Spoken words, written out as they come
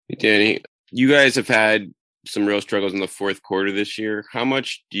Danny, you guys have had some real struggles in the fourth quarter this year. How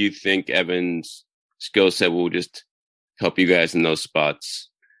much do you think Evan's skill set will just help you guys in those spots?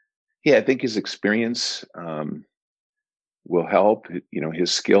 Yeah, I think his experience will help.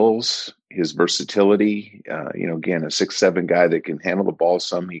 His skills, his versatility. Again, a 6'7" guy that can handle the ball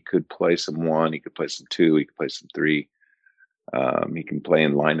some. He could play some one, he could play some two, he could play some three. He can play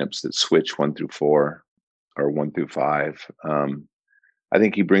in lineups that switch 1 through 4 or 1 through 5. I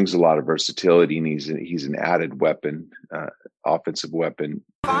think he brings a lot of versatility, and he's an added weapon, offensive weapon.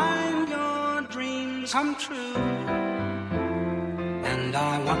 Find your dreams come true, and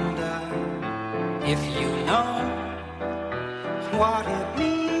I wonder if you know what it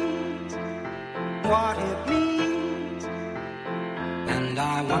means, and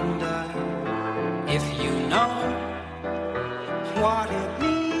I wonder if you know what it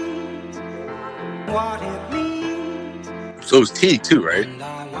means. So it was Teague too, right?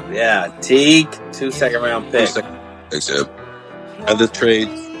 Yeah, Teague, 2 second-round picks. Thanks, Ed. Other trade,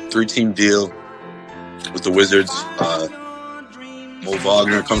 3-team deal with the Wizards. Mo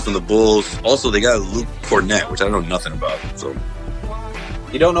Wagner comes from the Bulls. Also, they got Luke Cornett, which I know nothing about. So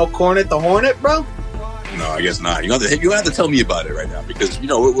you don't know Cornett the Hornet, bro? No, I guess not. You have to tell me about it right now because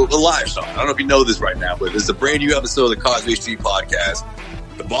we're live, Sean. I don't know if you know this right now, but it's a brand new episode of the Causeway Street podcast.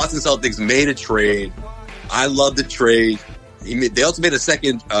 The Boston Celtics made a trade. I love the trade. They also made a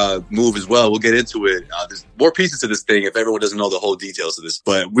second move as well. We'll get into it. There's more pieces to this thing if everyone doesn't know the whole details of this.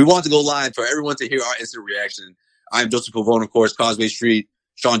 But we want to go live for everyone to hear our instant reaction. I'm Joseph Pavone, of course, Causeway Street.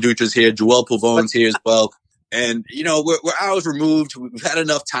 Sean Dutra's here. Joel Pavone's here as well. And, we're hours removed. We've had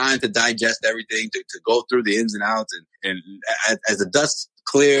enough time to digest everything, to go through the ins and outs. And as the dust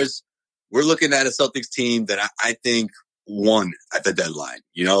clears, we're looking at a Celtics team that I think won at the deadline,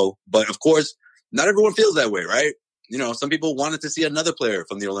 But, of course, not everyone feels that way, right? Some people wanted to see another player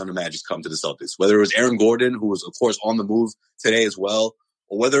from the Orlando Magic come to the Celtics, whether it was Aaron Gordon, who was, of course, on the move today as well,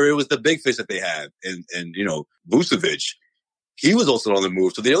 or whether it was the big fish that they had and Vucevic. He was also on the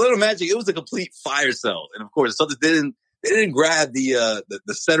move. So the Orlando Magic, it was a complete fire sale. And, of course, the Celtics didn't grab the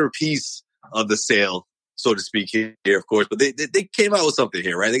centerpiece of the sale, so to speak, here, of course. But they came out with something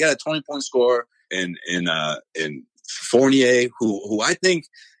here, right? They got a 20-point scorer in Fournier, who I think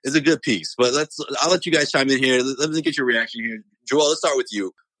is a good piece. But I'll let you guys chime in here. Let me get your reaction here. Joel, let's start with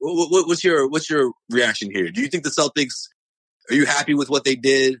you. What's your reaction here? Do you think the Celtics, are you happy with what they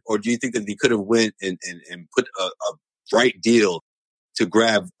did? Or do you think that they could have went and put a right deal to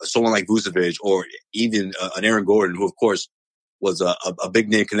grab someone like Vucevic or even an Aaron Gordon, who, of course, was a big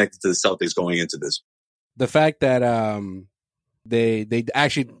name connected to the Celtics going into this? The fact that they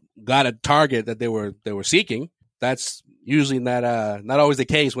actually got a target that they were seeking, that's usually not always the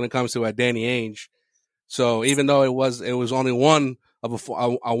case when it comes to Danny Ainge. So even though it was only one of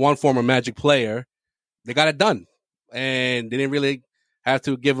one former Magic player, they got it done, and they didn't really have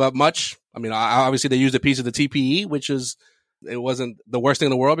to give up much. I mean, obviously they used a piece of the TPE, it wasn't the worst thing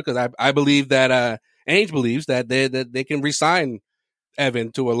in the world, because I believe that Ainge believes that they can re-sign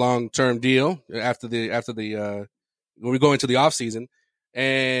Evan to a long-term deal after the when we go into the offseason.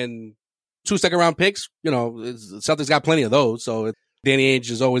 And 2 second-round picks, Celtics got plenty of those. So Danny Ainge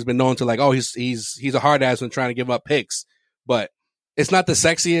has always been known to he's a hard ass when trying to give up picks. But it's not the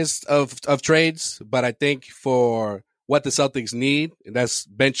sexiest of trades. But I think for what the Celtics need, and that's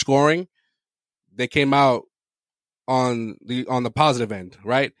bench scoring, they came out on the positive end,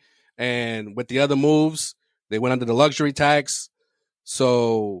 right? And with the other moves, they went under the luxury tax.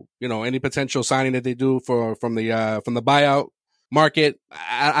 So any potential signing that they do from the buyout market,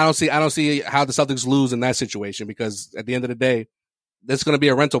 I don't see how the Celtics lose in that situation, because at the end of the day, that's going to be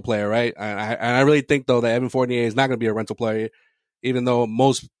a rental player, right? And I really think, though, that Evan Fournier is not going to be a rental player, even though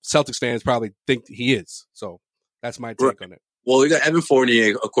most Celtics fans probably think he is. So that's my take on it. Well, we got Evan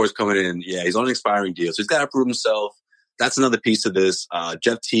Fournier, of course, coming in. Yeah, he's on an expiring deal, so he's got to prove himself. That's another piece of this.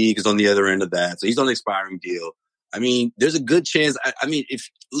 Jeff Teague is on the other end of that, so he's on an expiring deal. I mean, there's a good chance.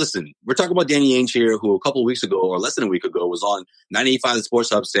 Listen, we're talking about Danny Ainge here, who a couple of weeks ago, or less than a week ago, was on 98.5 The Sports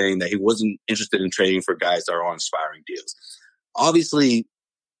Hub saying that he wasn't interested in trading for guys that are on expiring deals. Obviously,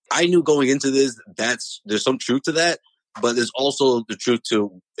 I knew going into this there's some truth to that, but there's also the truth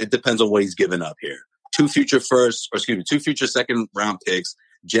to it depends on what he's given up here. 2 future second round picks.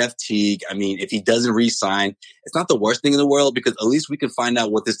 Jeff Teague. I mean, if he doesn't re-sign, it's not the worst thing in the world, because at least we can find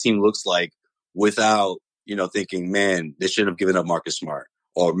out what this team looks like without thinking, man, they shouldn't have given up Marcus Smart,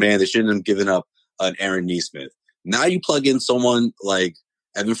 or man, they shouldn't have given up an Aaron Nesmith. Now you plug in someone like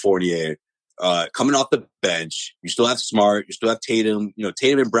Evan Fournier, coming off the bench. You still have Smart, you still have Tatum.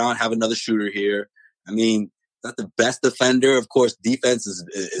 Tatum and Brown have another shooter here. I mean, not the best defender. Of course, defense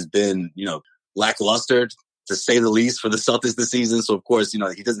has been, lackluster to say the least for the Celtics this season. So of course, he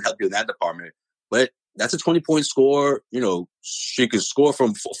doesn't help you in that department. But that's a 20-point score. She could score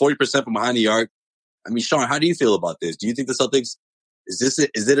from 40% from behind the arc. I mean, Sean, how do you feel about this? Do you think the Celtics,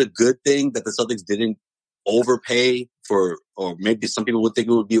 is it a good thing that the Celtics didn't overpay for, or maybe some people would think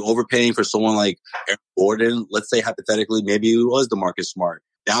it would be overpaying for someone like Aaron Gordon? Let's say hypothetically, maybe it was DeMarcus Smart.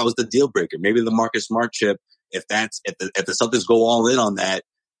 That was the deal breaker. Maybe the Marcus Smart chip, if the Celtics go all in on that,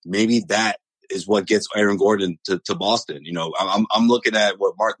 maybe that is what gets Aaron Gordon to Boston. I'm looking at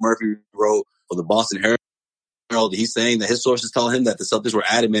what Mark Murphy wrote for the Boston Herald. He's saying that his sources tell him that the Celtics were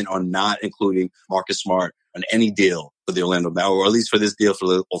adamant on not including Marcus Smart on any deal for the Orlando Magic, or at least for this deal for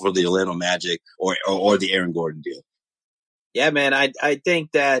the Orlando Magic or the Aaron Gordon deal. Yeah, man, I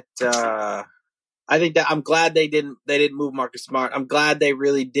think that I'm glad they didn't move Marcus Smart. I'm glad they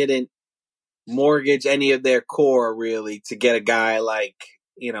really didn't mortgage any of their core really to get a guy like,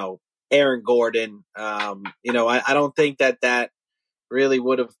 Aaron Gordon. I don't think that really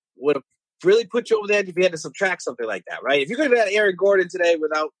would have really put you over the edge if you had to subtract something like that, right? If you could have had Aaron Gordon today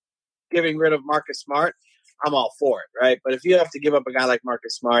without getting rid of Marcus Smart, I'm all for it, right? But if you have to give up a guy like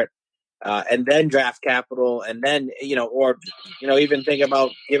Marcus Smart and then draft capital, and then even think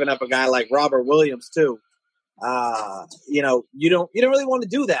about giving up a guy like Robert Williams too, you don't really want to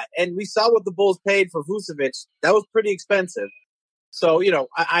do that. And we saw what the Bulls paid for Vucevic. That was pretty expensive. So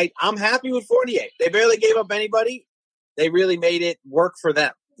I'm happy with Fournier. They barely gave up anybody. They really made it work for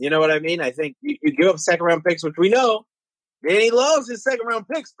them. You know what I mean? I think you give up second round picks, which we know, and he loves his second round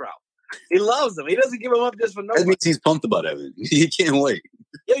picks, bro. He loves them. He doesn't give them up just for no. That means he's pumped about it. He can't wait.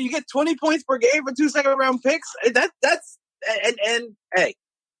 Yo, you get 20 points per game for 2 second round picks. That's hey,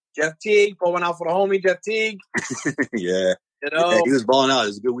 Jeff Teague, pour one out for the homie Jeff Teague. Yeah. He was balling out. It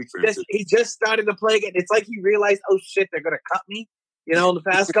was a good week for him. He just started to play again. It's like he realized, oh shit, they're gonna cut me. In the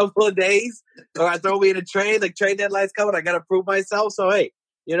past couple of days, or I throw me in a trade. Like trade deadline's coming, I got to prove myself. So hey,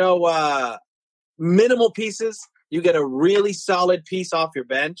 minimal pieces. You get a really solid piece off your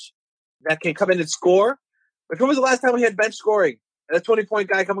bench that can come in and score. But when was the last time we had bench scoring and a 20-point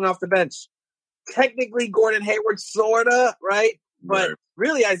guy coming off the bench? Technically, Gordon Hayward, sorta, right? But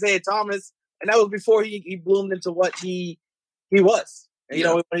really, Isaiah Thomas, and that was before he bloomed into what he was.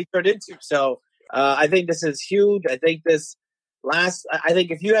 What he turned into. So I think this is huge. I think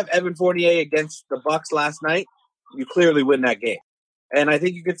if you have Evan Fournier against the Bucks last night, you clearly win that game. And I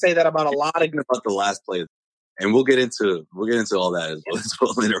think you could say that about a lot of about the last play. And we'll get into all that as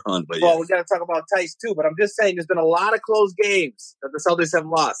well later on. But we got to talk about Tice too. But I'm just saying, there's been a lot of close games that the Celtics have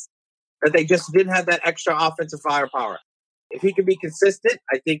lost, that they just didn't have that extra offensive firepower. If he can be consistent,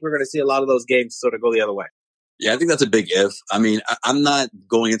 I think we're going to see a lot of those games sort of go the other way. Yeah, I think that's a big if. I mean, I'm not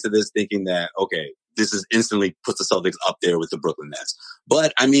going into this thinking that, okay, this is instantly puts the Celtics up there with the Brooklyn Nets.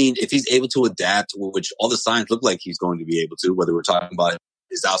 But, I mean, if he's able to adapt, which all the signs look like he's going to be able to, whether we're talking about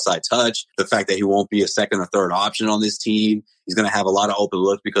his outside touch, the fact that he won't be a second or third option on this team, he's going to have a lot of open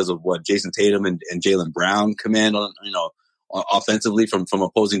looks because of what Jason Tatum and Jaylen Brown command on, offensively from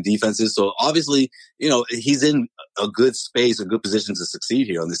opposing defenses. So obviously, he's in a good space, a good position to succeed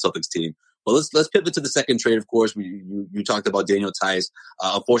here on this Celtics team. But let's pivot to the second trade. Of course, you talked about Daniel Tice.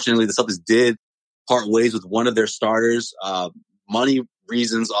 Unfortunately, the Celtics did part ways with one of their starters. Money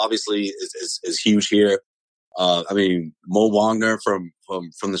reasons obviously is huge here. I mean, Mo Wagner from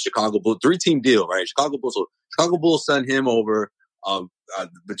the Chicago Bulls, 3-team deal, right? Chicago Bulls sent him over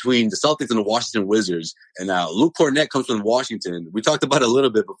between the Celtics and the Washington Wizards. And now Luke Cornett comes from Washington. We talked about it a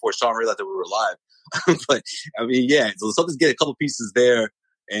little bit before Sean realized that we were live. But I mean, yeah, so the Celtics get a couple pieces there.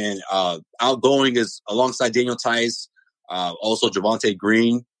 And outgoing is alongside Daniel Tice, also Javonte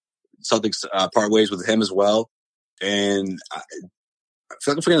Green. Celtics part ways with him as well. And I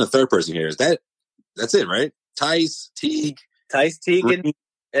feel like I'm forgetting the third person here. That's it, right? Tice, Teague, Green,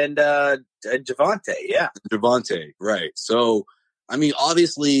 and Javonte, yeah. Javonte, right. So, I mean,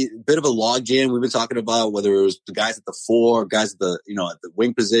 obviously, a bit of a logjam. We've been talking about whether it was the guys at the 4, guys at the at the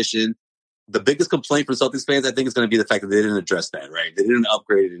wing position. The biggest complaint from Celtics fans, I think, is going to be the fact that they didn't address that, right? They didn't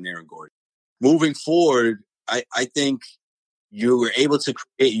upgrade it in Aaron Gordon. Moving forward, I think you were able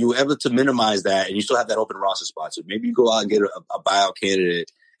to minimize that, and you still have that open roster spot. So maybe you go out and get a buyout candidate,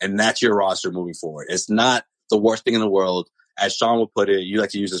 and that's your roster moving forward. It's not the worst thing in the world. As Sean would put it, you like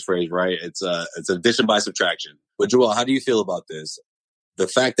to use this phrase, right? It's addition by subtraction. But Joel, how do you feel about this? The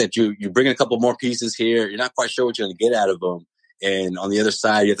fact that you bring in a couple more pieces here, you're not quite sure what you're going to get out of them. And on the other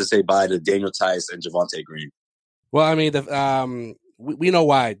side, you have to say bye to Daniel Tice and Javonte Green. Well, I mean, we know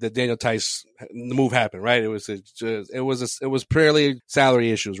why the Daniel Tice move happened, right? It was purely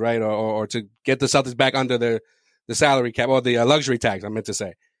salary issues, right? Or to get the Celtics back under the salary cap or the luxury tax, I meant to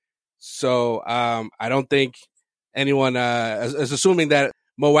say. So I don't think anyone is assuming that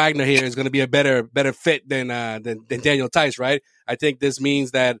Mo Wagner here is going to be a better fit than Daniel Tice, right? I think this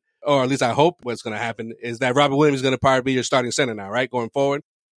means that, or at least I hope what's going to happen is that Robert Williams is going to probably be your starting center now, right? Going forward,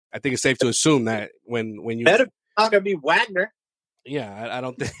 I think it's safe to assume that when you better not going to be Wagner. Yeah, I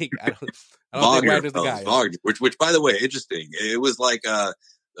don't think I don't think Wagner, Wagner's the guy. Wagner, which by the way, interesting. It was like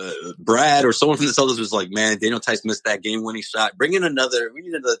Brad or someone from the Celtics was like, "Man, Daniel Tice missed that game-winning shot. We need another German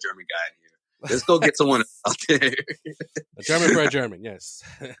guy in here. Let's go get someone out there." A German for a German, yes.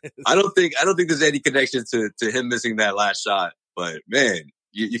 I don't think there's any connection to him missing that last shot. But man,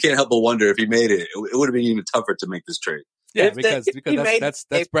 you can't help but wonder if he made it. It would have been even tougher to make this trade. Yeah, because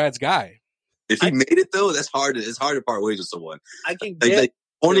that's Brad's guy. If he made it though, that's hard. It's hard to part ways with someone. I can like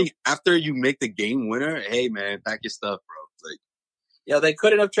morning after you make the game winner. Hey man, pack your stuff, bro. Like, they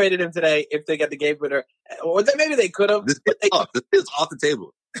couldn't have traded him today if they got the game winner, or maybe they could have. This is off the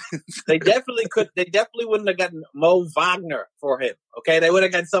table. They definitely could. They definitely wouldn't have gotten Mo Wagner for him. Okay, they would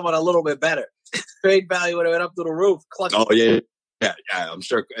have gotten someone a little bit better. Trade value would have went up to the roof. Clutch. Oh yeah. I'm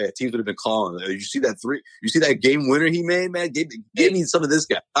sure teams would have been calling. You see that three? You see that game winner he made, man? Give me some of this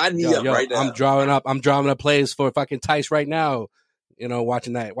guy. I need up right now. I'm drawing up plays for fucking Tice right now. You know,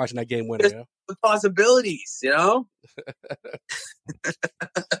 watching that game winner. There's possibilities, you know.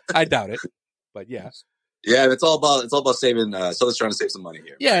 I doubt it, but yeah. Yeah, it's all about saving. Celtics trying to save some money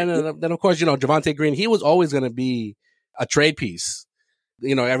here. Yeah, and then of course Javonte Green. He was always going to be a trade piece.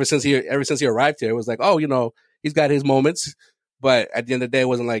 You know, ever since he arrived here, it was like, oh, he's got his moments. But at the end of the day, it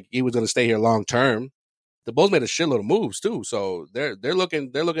wasn't like he was going to stay here long term. The Bulls made a shitload of moves too, so they're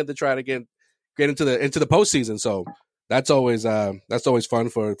looking to try to get into the postseason. So that's always fun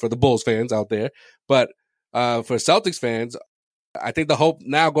for the Bulls fans out there. But for Celtics fans, I think the hope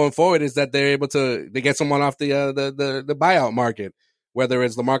now going forward is that they're able to get someone off the buyout market, whether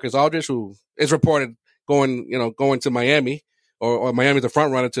it's LaMarcus Aldridge, who is reported going to Miami, or Miami's the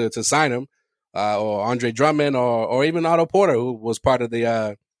front runner to sign him. Or Andre Drummond, or even Otto Porter, who was part of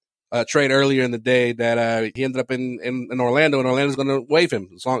the trade earlier in the day that he ended up in Orlando, and Orlando's going to waive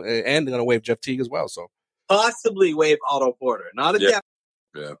him, and they're going to waive Jeff Teague as well. So possibly waive Otto Porter, not a depth.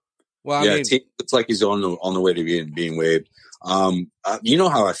 Yeah. Well, I mean, Teague looks like he's on the way to being waived. You know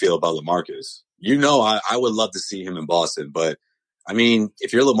how I feel about LaMarcus. I would love to see him in Boston, but I mean,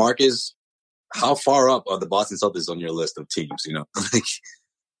 if you're LaMarcus, how far up are the Boston Celtics on your list of teams?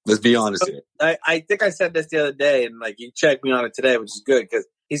 Let's be honest here. I think I said this the other day, and you checked me on it today, which is good because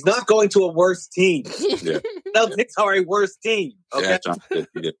he's not going to a worse team. Yeah. Celtics are a worse team. Okay. Yeah, John, he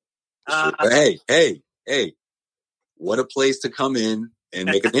did. But hey, what a place to come in and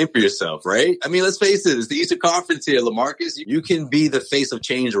make a name for yourself, right? I mean, let's face it, it's the Eastern Conference here, LaMarcus. You can be the face of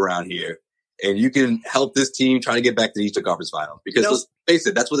change around here, and you can help this team try to get back to the Eastern Conference Finals. Because let's face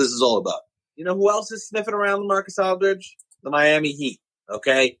it, that's what this is all about. You know who else is sniffing around LaMarcus Aldridge? The Miami Heat.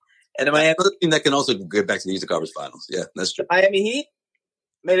 Okay, and the Miami another team that can also get back to the Eastern Conference Finals. Yeah, that's true. The Miami Heat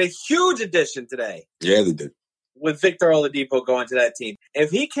made a huge addition today. Yeah, they did. With Victor Oladipo going to that team, if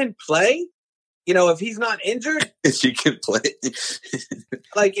he can play, if he's not injured, if he can play,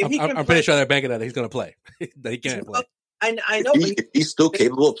 I'm pretty sure they're banking that he's going to play. That he can't play. I know he's still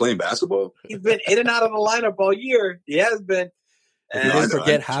capable of playing basketball. He's been in and out of the lineup all year. He has been. If you didn't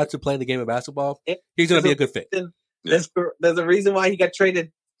forget how to play the game of basketball, he's going to be a good fit. There's a reason why he got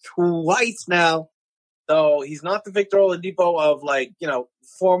traded twice now. So he's not the Victor Oladipo of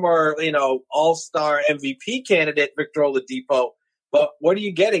former, all-star MVP candidate Victor Oladipo. But what are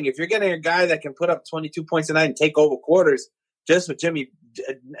you getting? If you're getting a guy that can put up 22 points a night and take over quarters just with Jimmy,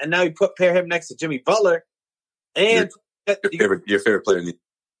 and now you pair him next to Jimmy Butler, and your favorite player in the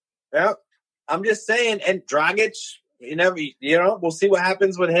yeah, I'm just saying, and Dragic, we'll see what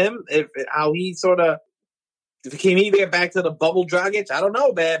happens with him if can he get back to the bubble Dragic? I don't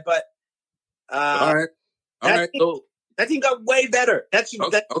know, man, but all right. So that team got way better.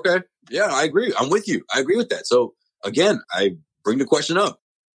 Okay. Yeah, I agree. I'm with you. I agree with that. So again, I bring the question up: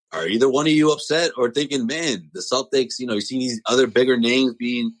 are either one of you upset or thinking, man, the Celtics? You see these other bigger names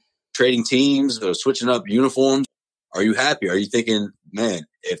trading teams or switching up uniforms. Are you happy? Are you thinking, man,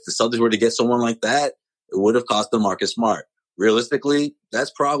 if the Celtics were to get someone like that, it would have cost them Marcus Smart? Realistically,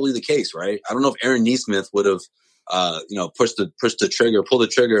 that's probably the case, right? I don't know if Aaron Nesmith would have, pulled the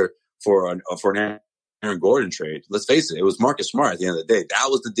trigger for an Aaron Gordon trade. Let's face it, it was Marcus Smart at the end of the day. That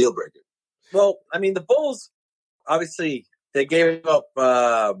was the deal breaker. Well, I mean, the Bulls, obviously, they gave up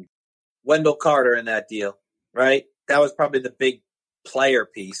Wendell Carter in that deal, right? That was probably the big player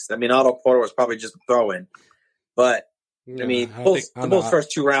piece. I mean, Otto Porter was probably just a throw-in, but I mean, those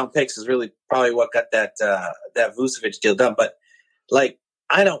first 2 round picks is really probably what got that Vucevic deal done. But like,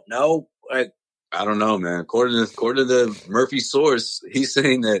 I don't know. I don't know, man. According to the Murphy source, he's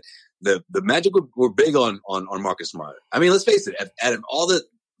saying that the Magic were big on Marcus Smart. I mean, let's face it. Out of all the,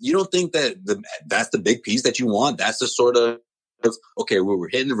 you don't think that that's the big piece that you want? That's the sort of, okay, we're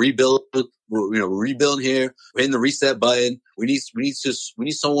hitting the rebuild. We're rebuilding here. We're hitting the reset button. We need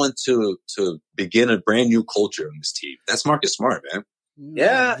someone to begin a brand new culture in this team. That's Marcus Smart, man.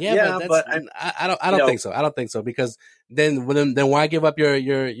 Yeah, but I don't think so. I don't think so, because then why give up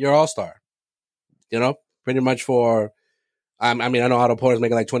your all-star? You know, pretty much for. I mean, I know Otto Porter's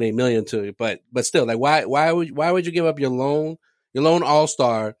making like $28 million too, but still, like, why would you give up your lone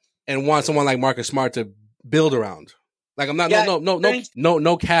all-star and want someone like Marcus Smart to build around? Like, I'm not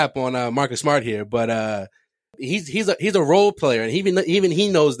no cap on Marcus Smart here, but he's a role player, and even he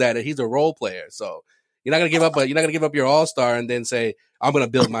knows that he's a role player. So you're not gonna give up your all-star and then say, I'm gonna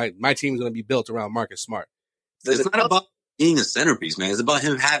build my team's gonna be built around Marcus Smart. It's not about being a centerpiece, man. It's about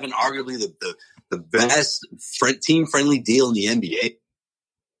him having arguably the best team friendly deal in the NBA.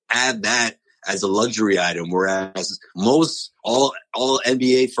 Have that as a luxury item, whereas most all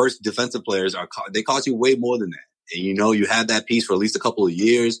NBA first defensive players they cost you way more than that. And you have that piece for at least a couple of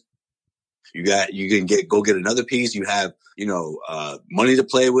years. You can go get another piece. You have money to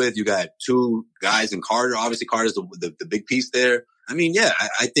play with. You got 2 guys in Carter. Obviously, Carter's the big piece there. I mean, yeah,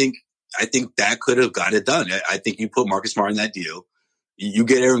 I think that could have got it done. I think you put Marcus Smart in that deal. You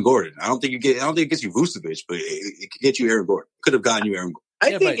get Aaron Gordon. I don't think it gets you Vucevic, but it could get you Aaron Gordon. Could have gotten you Aaron Gordon.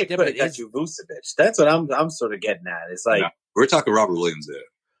 I think it could have got you Vucevic. That's what I'm sort of getting at. It's like, we're talking Robert Williams there.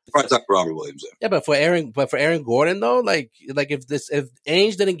 Probably talking Robert Williams there. Yeah, but for Aaron Gordon though, like if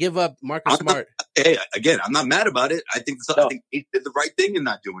Ainge didn't give up Marcus Smart. Hey, again, I'm not mad about it. I think he did the right thing in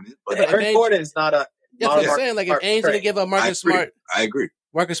not doing it. But Aaron Gordon is not a. Yeah, I'm saying, like, if Ainge didn't give up Marcus Smart, I agree.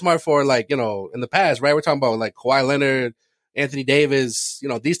 Marcus Smart for, like, in the past, right? We're talking about like Kawhi Leonard, Anthony Davis,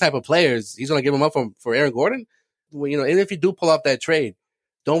 these type of players. He's going to give them up for Aaron Gordon. Well, even if you do pull off that trade,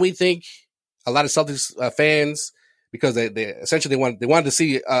 don't we think a lot of Celtics fans, because they essentially wanted to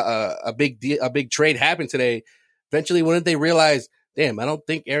see a big trade happen today, eventually wouldn't they realize, damn, I don't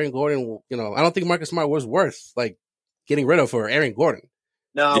think Aaron Gordon, I don't think Marcus Smart was worth like getting rid of for Aaron Gordon.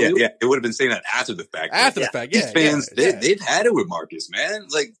 No, it would have been saying that after the fact. After the fact, yeah. These fans, they've had it with Marcus, man.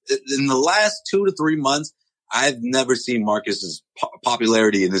 Like, in the last 2 to 3 months, I've never seen Marcus's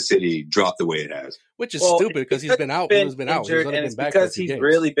popularity in the city drop the way it has. Which is stupid, because he's been out. He's been out. He's only been back because he's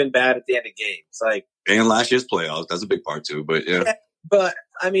really been bad at the end of games. Like, and last year's playoffs, that's a big part too. But yeah. But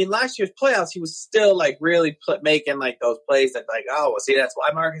I mean, last year's playoffs, he was still like really making like those plays that, like, oh, well, see, that's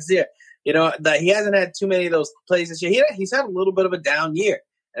why Marcus is here. That he hasn't had too many of those plays this year. He's had a little bit of a down year.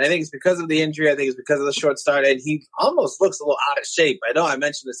 And I think it's because of the injury. I think it's because of the short start. And he almost looks a little out of shape. I know I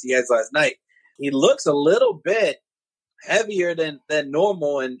mentioned this to you guys last night. He looks a little bit heavier than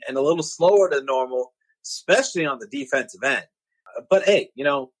normal and a little slower than normal, especially on the defensive end. But, hey,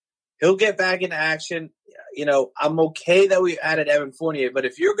 he'll get back into action. I'm okay that we added Evan Fournier. But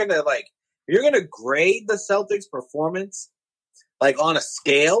if you're going to grade the Celtics' performance, like, on a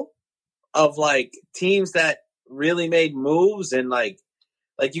scale of, like, teams that really made moves and, like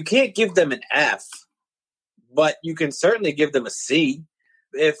you can't give them an F, but you can certainly give them a C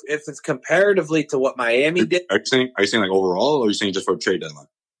if it's comparatively to what Miami did. Are you saying like overall, or are you saying just for trade deadline?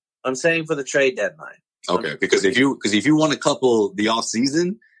 I'm saying for the trade deadline. Okay, because if you want to couple the off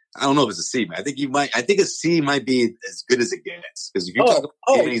season, I don't know if it's a C, man. I think a C might be as good as it gets. Because if you talk about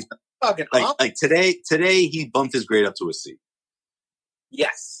he's fucking like today he bumped his grade up to a C.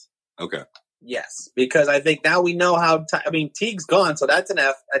 Yes. Okay. Yes, because I think now we know how. Teague's gone, so that's an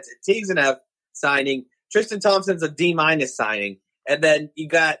F. Teague's an F signing. Tristan Thompson's a D- signing, and then you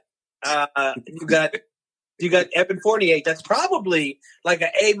got Evan Fournier. That's probably like an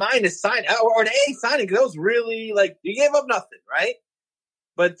A- sign or an A signing, because that was really, like, you gave up nothing, right?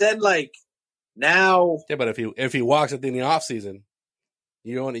 But then, like, now, yeah. But if he walks at the end of the offseason,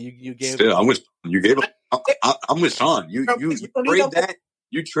 you gave. Still, I'm with you. Gave up. I'm with Sean. You trade that.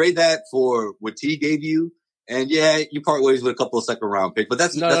 You trade that for what T gave you, and yeah, you part ways with a couple of second round picks. But but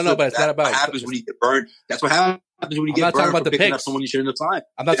it's not about what happens when you get burned. That's what happens when you get burned for picking up someone you shouldn't have signed.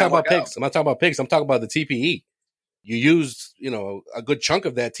 I'm not talking about picks. I'm not talking about picks. I'm talking about the TPE. You used, a good chunk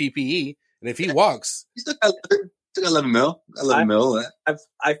of that TPE, and if he walks, he still got 11 mil. 11 mil.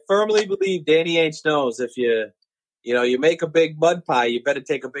 I firmly believe Danny Ainge knows if you make a big mud pie, you better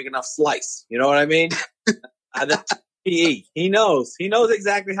take a big enough slice. You know what I mean? TPE. He knows. He knows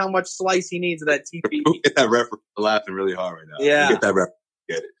exactly how much slice he needs of that TPE. Get that reference. I'm laughing really hard right now. Yeah. Get that reference.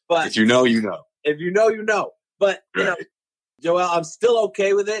 Get it. But if you know, you know. If you know, you know. But, you know, Joel, I'm still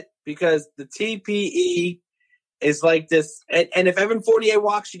okay with it because the TPE is like this. And if Evan Fournier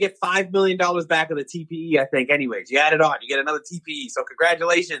walks, you get $5 million back of the TPE, I think, anyways. You add it on. You get another TPE. So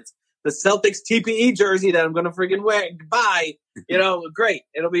congratulations. The Celtics TPE jersey that I'm going to freaking buy, you know, great.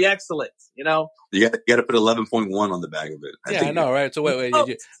 It'll be excellent, you know. You got to put 11.1 on the back of it. I know, right? So wait,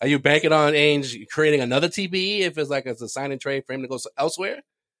 are you banking on Ainge creating another TPE if it's like it's a sign and trade for him to go elsewhere?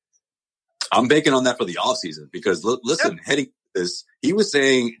 I'm banking on that for the offseason because listen, heading to this, he was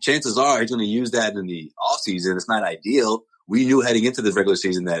saying chances are he's going to use that in the offseason. It's not ideal. We knew heading into this regular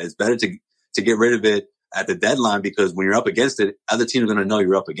season that it's better to get rid of it at the deadline because when you're up against it, other teams are going to know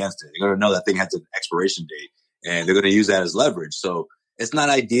you're up against it. They're going to know that thing has an expiration date, and they're going to use that as leverage. So it's not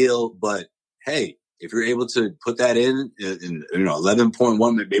ideal, but hey, if you're able to put that in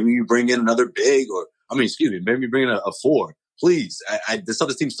 11.1, maybe you bring in another big, maybe you bring in a 4. Please, the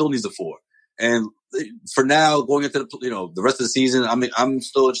Celtics team still needs a 4. And for now, going into the rest of the season, I'm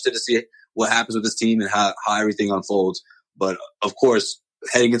still interested to see what happens with this team and how everything unfolds. But of course,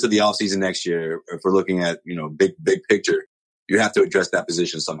 heading into the offseason next year, if we're looking at, big picture, you have to address that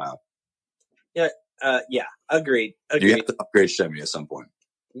position somehow. Yeah, agreed. You have to upgrade Shemi at some point.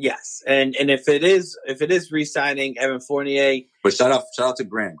 Yes, and if it is re-signing Evan Fournier, but shout out to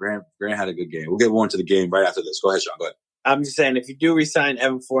Grant. Grant had a good game. We'll get more into the game right after this. Go ahead, Sean. Go ahead. I'm just saying, if you do re-sign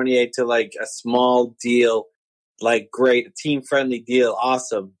Evan Fournier to like a small deal, like great, a team-friendly deal,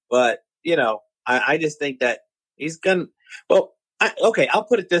 awesome. But I just think that he's gonna. Well, I'll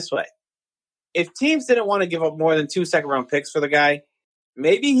put it this way: if teams didn't want to give up more than 2 second-round picks for the guy,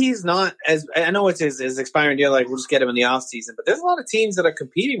 maybe he's not as. I know it's his expiring deal. Like we'll just get him in the offseason. But there's a lot of teams that are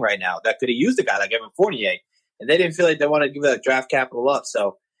competing right now that could have used a guy like Evan Fournier, and they didn't feel like they wanted to give that draft capital up.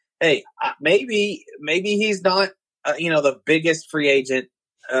 So, hey, maybe he's not. The biggest free agent.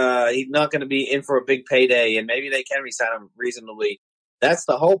 He's not going to be in for a big payday, and maybe they can re-sign him reasonably. That's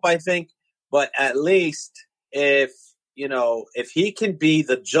the hope, I think. But at least if he can be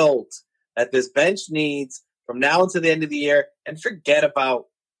the jolt that this bench needs from now until the end of the year, and forget about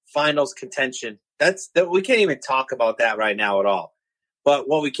finals contention. We can't even talk about that right now at all. But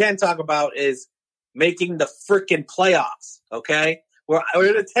what we can talk about is making the freaking playoffs. Okay. We're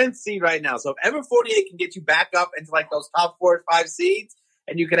in a 10th seed right now. So if Evan Fournier can get you back up into like those top 4 or 5 seeds,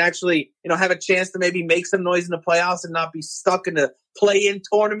 and you can actually, have a chance to maybe make some noise in the playoffs and not be stuck in the play-in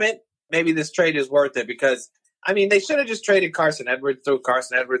tournament, maybe this trade is worth it because, they should have just traded Carson Edwards, threw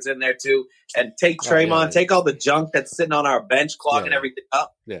Carson Edwards in there too, and take Draymond, take all the junk that's sitting on our bench, clogging everything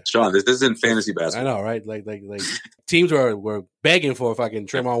up. Yeah. Sean, this isn't fantasy basketball. I know, right? Like teams were begging for fucking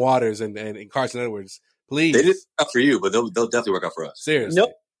Draymond Waters and Carson Edwards. Please. They didn't work out for you, but they'll definitely work out for us. Seriously.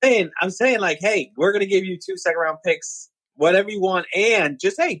 Nope. I'm saying like, hey, we're going to give you 2 second-round picks, whatever you want, and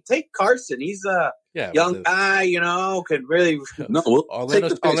just, hey, take Carson. He's a young guy, could really. No, we'll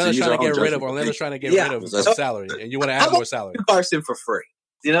Orlando's trying to get rid of salary, and you want to add more salary. Carson for free,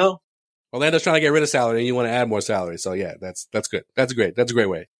 Orlando's trying to get rid of salary, and you want to add more salary. So yeah, that's good. That's great. That's a great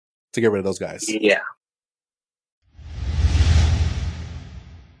way to get rid of those guys. Yeah.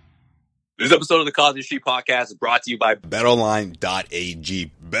 This episode of the Cosby Street Podcast is brought to you by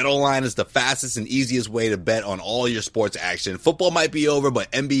BetOnline.ag. BetOnline is the fastest and easiest way to bet on all your sports action. Football might be over,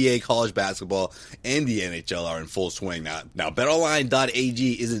 but NBA, college basketball, and the NHL are in full swing now. Now,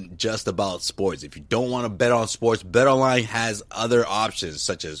 BetOnline.ag isn't just about sports. If you don't want to bet on sports, BetOnline has other options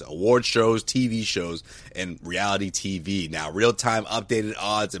such as award shows, TV shows, and reality TV. Now, real-time updated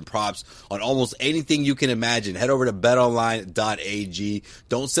odds and props on almost anything you can imagine. Head over to BetOnline.ag.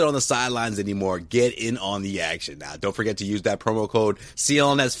 Don't sit on the sidelines anymore. Get in on the action. Now, don't forget to use that promo code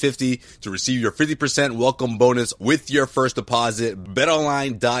CLNS50 to receive your 50% welcome bonus with your first deposit.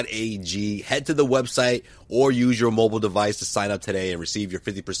 BetOnline.ag. Head to the website or use your mobile device to sign up today and receive your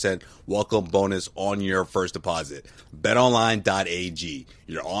 50% welcome bonus on your first deposit. BetOnline.ag,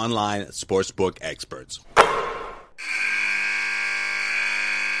 your online sportsbook experts.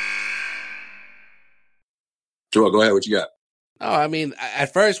 Joel, go ahead. What you got? Oh,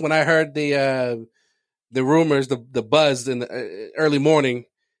 at first when I heard the rumors, the buzz in the early morning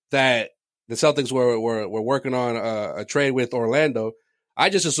that the Celtics were working on a trade with Orlando, I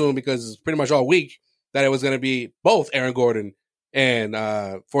just assumed because it's pretty much all week that it was going to be both Aaron Gordon and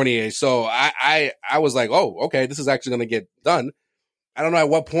Fournier. So I was like, oh, okay, this is actually going to get done. I don't know at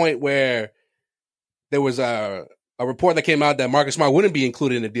what point where there was a report that came out that Marcus Smart wouldn't be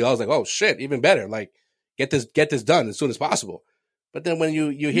included in the deal. I was like, oh shit, even better. Like get this done as soon as possible. But then when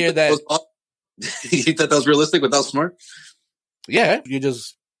you hear that, You thought that was realistic without Smart? Yeah, you're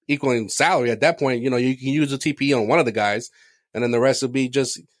just equaling salary at that point. You know, you can use a TPE on one of the guys, and then the rest will be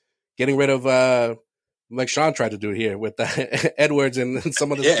just getting rid of, like Sean tried to do here with Edwards and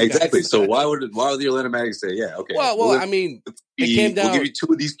some of the exactly. guys. So why would the Atlanta Magic say, yeah, okay? Well, I mean, it came down. We'll give you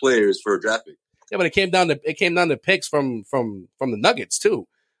two of these players for a draft pick. Yeah, but it came down to picks from the Nuggets too.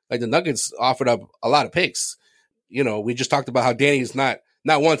 Like the Nuggets offered up a lot of picks. You know, we just talked about how Danny's not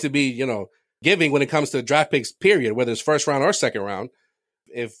one to be, you know, giving when it comes to draft picks, period, whether it's first round or second round.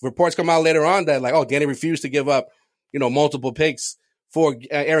 If reports come out later on that like, oh, Danny refused to give up, you know, multiple picks for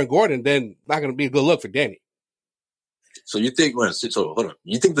Aaron Gordon, then not going to be a good look for Danny. So you think, so hold on,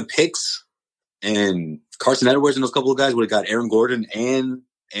 you think the picks and Carson Edwards and those couple of guys would have got Aaron Gordon and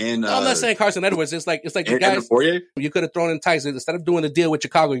no, I'm not saying Carson Edwards. It's like the guys you could have thrown in Tice instead of doing the deal with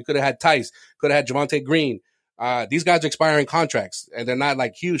Chicago. You could have had Tice, could have had Javonte Green. These guys are expiring contracts, and they're not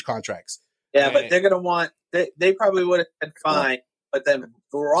like huge contracts. Yeah, but they're gonna want. They probably would have been fine, but then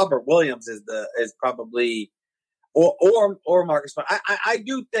Robert Williams is probably or Marcus Smart. I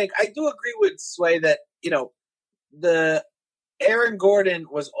do agree with Sway that, you know, the Aaron Gordon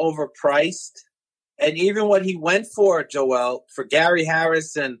was overpriced. And even what he went for, Joel, for Gary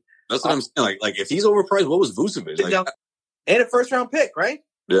Harris and that's what I'm saying. Like if he's overpriced, what was Vucevic? Like, and a first round pick, right?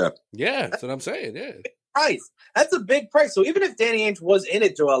 Yeah, that's what I'm saying. Yeah, price. That's a big price. So even if Danny Ainge was in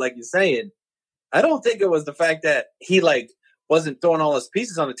it, Joel, like you're saying, I don't think it was the fact that he like wasn't throwing all his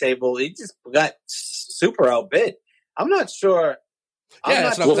pieces on the table. He just got super outbid. I'm not sure.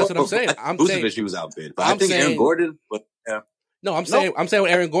 That's what I'm saying. Vucevic, he was outbid, but I think Aaron Gordon. But yeah. No, I'm saying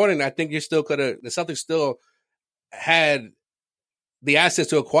with Aaron Gordon, I think the Celtics still had the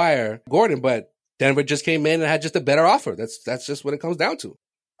assets to acquire Gordon, but Denver just came in and had just a better offer. That's just what it comes down to.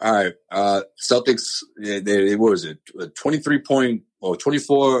 All right. Celtics, what was it?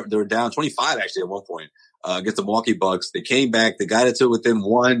 24, they were down 25 actually at one point, against the Milwaukee Bucks. They came back, they got it to within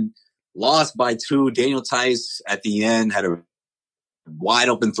one, lost by 2. Daniel Tice at the end had a wide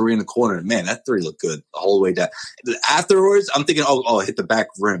open 3 in the corner. Man, that 3 looked good the whole way down. Afterwards, I'm thinking, it hit the back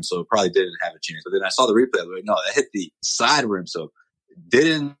rim, so it probably didn't have a chance. But then I saw the replay. Like, no, that hit the side rim, so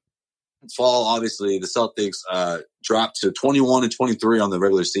didn't fall. Obviously, the Celtics dropped to 21-23 on the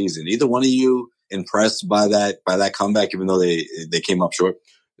regular season. Either one of you impressed by that comeback, even though they came up short?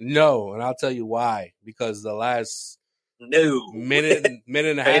 No, and I'll tell you why. Because the last minute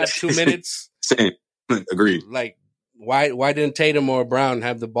and a half, 2 minutes. Same. Agreed. Like, why didn't Tatum or Brown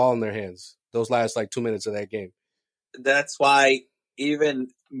have the ball in their hands those last 2 minutes of that game? That's why even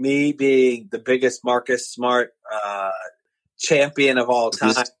me being the biggest Marcus Smart champion of all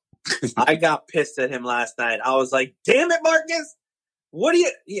time, I got pissed at him last night. I was like, damn it, Marcus. What do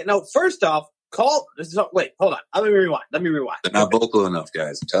you know, first off, wait, hold on. Let me rewind. They're not vocal enough,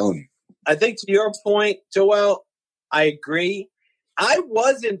 guys. I'm telling you. I think to your point, Joel, I agree. I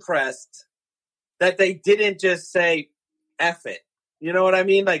was impressed that they didn't just say, F it. You know what I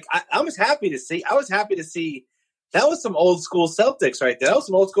mean? Like, I was happy to see. That was some old school Celtics right there. That was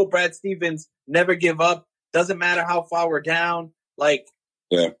some old school Brad Stevens, never give up. Doesn't matter how far we're down. Like,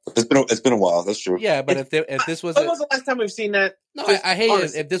 yeah, it's been a while. That's true. Yeah, but if this was when was the last time we've seen that? No, I hate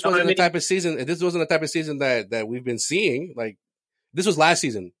it. If this wasn't the type of season, that we've been seeing, like this was last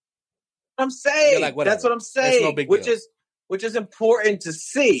season. I'm saying that's what I'm saying, no which is important to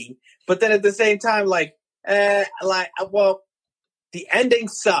see. But then at the same time, the ending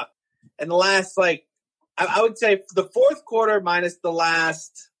sucked, and the last I would say the fourth quarter minus the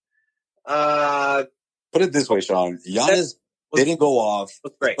last. Put it this way, Sean. Giannis didn't go off.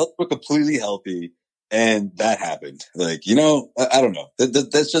 Great. We're completely healthy, and that happened. I don't know.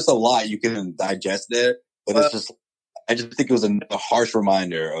 That's just a lot you can digest there. But I just think it was a harsh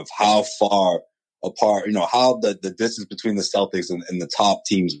reminder of how far apart, how the distance between the Celtics and the top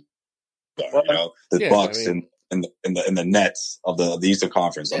teams are. The Bucks and the Nets of the Eastern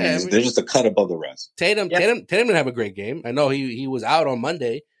Conference. They're just a cut above the rest. Tatum didn't have a great game. I know he was out on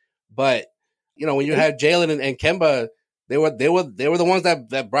Monday, but when you have Jalen and Kemba, they were the ones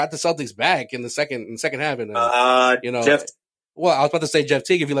that brought the Celtics back in the second half. And Jeff. Well, I was about to say Jeff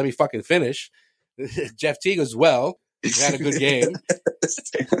Teague if you let me fucking finish. Jeff Teague as well. He had a good game.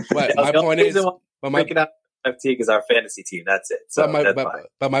 But my point is, Jeff Teague is our fantasy team. That's it. So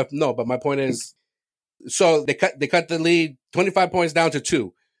my point is, so they cut the lead 25 points down to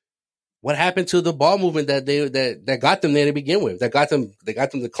 2. What happened to the ball movement that got them there to begin with? That got them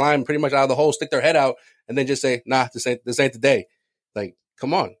to climb pretty much out of the hole, stick their head out, and then just say, "Nah, this ain't the day." Like,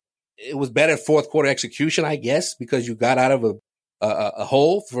 come on. It was better fourth quarter execution, I guess, because you got out of a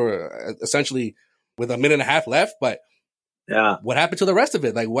hole for essentially with a minute and a half left. But Yeah. What happened to the rest of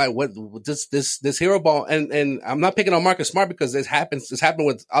it? Like what this hero ball? And I'm not picking on Marcus Smart because this happened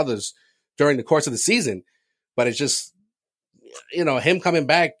with others during the course of the season, but it's just, him coming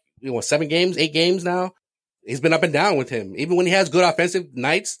back, 7 games, 8 games now. He's been up and down with him. Even when he has good offensive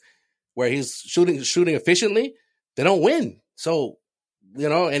nights where he's shooting efficiently, they don't win. So,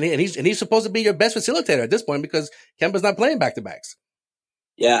 and he's supposed to be your best facilitator at this point because Kemba's not playing back-to-backs.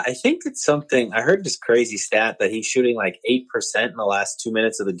 Yeah, I think it's something. I heard this crazy stat that he's shooting like 8% in the last 2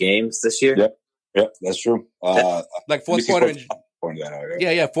 minutes of the games this year. Yep, that's true. Like fourth quarter.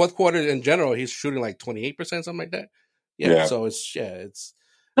 Yeah, fourth quarter in general, he's shooting like 28%, something like that. Yeah. So it's good.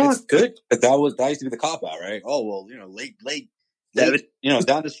 That used to be the cop out, right? Oh well, late,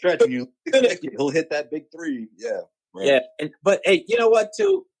 down the stretch when you he'll hit that big 3. Yeah, right. Yeah. But hey, you know what?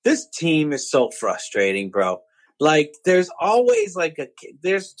 Too, this team is so frustrating, bro. Like, there's always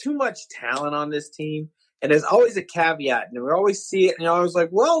there's too much talent on this team, and there's always a caveat, and we always see it, and you're always like,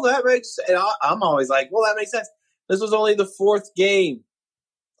 well, that makes. And I'm always like, well, that makes sense. This was only the 4th game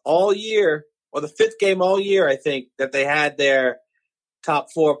all year, or the 5th game all year, I think, that they had their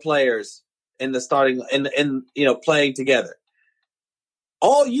top 4 players in the starting in playing together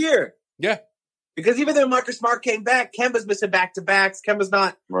all year. Yeah, because even though Marcus Smart came back, Kemba's missing back-to-backs. Kemba's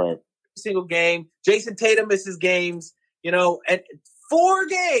not right. Single game. Jason Tatum misses games, and 4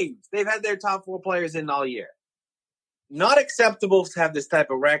 games they've had their top 4 players in all year. Not acceptable to have this type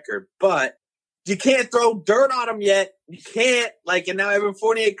of record, but you can't throw dirt on them yet. You can't, and now Evan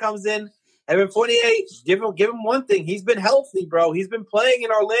Fournier comes in. Evan Fournier, give him one thing. He's been healthy, bro. He's been playing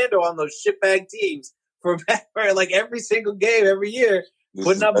in Orlando on those shitbag teams for every single game, every year,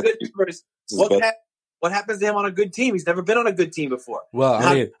 putting up good numbers. What happens to him on a good team? He's never been on a good team before. Well,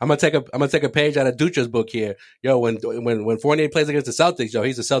 I'm gonna take a page out of Dutra's book here. When Fournier plays against the Celtics,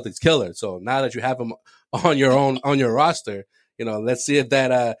 he's a Celtics killer. So now that you have him on your roster, let's see if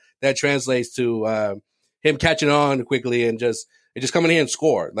that translates to him catching on quickly and just coming here and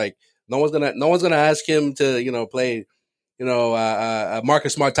score. Like no one's gonna ask him to play a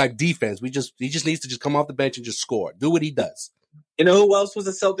Marcus Smart type defense. He just needs to just come off the bench and just score. Do what he does. You know who else was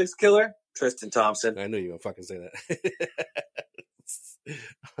a Celtics killer? Tristan Thompson. I knew you were gonna fucking say that.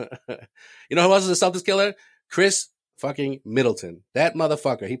 You know who else is a Celtics killer? Chris fucking Middleton. That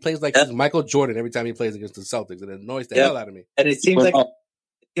motherfucker. He plays like he's Michael Jordan every time he plays against the Celtics, and it annoys the hell out of me. And it seems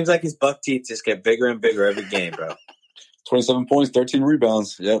like his buck teeth just get bigger and bigger every game, bro. 27 points, 13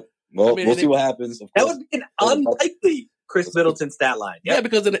 rebounds. Yep. Well, we'll see what happens. That would be an unlikely Chris Middleton stat line. Yep. Yeah,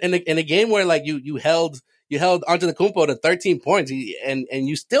 because in a game where you held Antetokounmpo to 13 points, and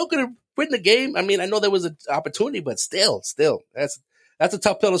you still could have written the game. I mean, I know there was an opportunity, but still, that's a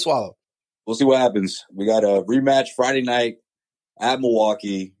tough pill to swallow. We'll see what happens. We got a rematch Friday night at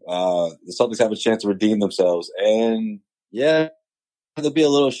Milwaukee. The Celtics have a chance to redeem themselves, and yeah, they'll be a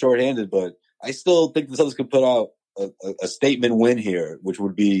little shorthanded, but I still think the Celtics could put out a statement win here, which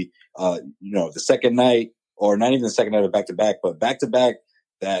would be, the second night, or not even the second night of back-to-back, but back-to-back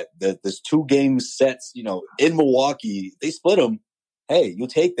that there's 2 game sets, in Milwaukee. They split them. Hey, you'll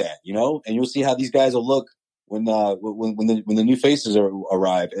take that, and you'll see how these guys will look when the new faces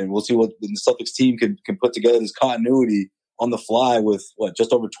arrive, and we'll see what the Celtics team can put together this continuity on the fly with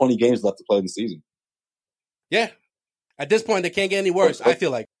just over 20 games left to play in the season. Yeah, at this point they can't get any worse. I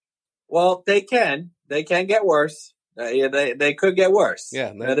feel like. Well, they can get worse. They could get worse.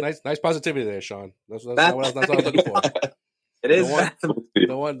 Yeah, nice positivity there, Sean. That's what I was looking for. It is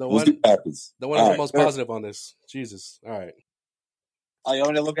the one who's the most positive on this. Jesus. All right. Oh, you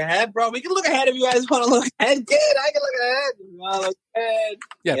want to look ahead, bro? We can look ahead if you guys want to look ahead. Good, I can look ahead. If you want to look ahead.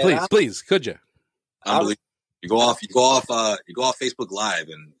 Yeah, please. Could you? You go off Facebook Live,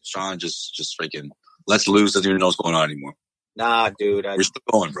 and Sean just freaking lets loose. Doesn't even know what's going on anymore. Nah, dude. We're still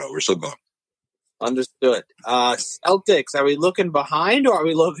going, bro. We're still going. Understood. Celtics, are we looking behind or are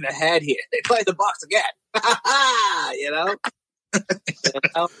we looking ahead here? They play the Bucks again.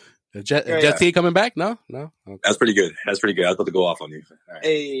 Jet T coming back? No. Okay. That's pretty good. I was about to go off on you. Right.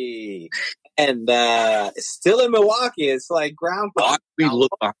 Hey, and still in Milwaukee. It's like ground. Why do we do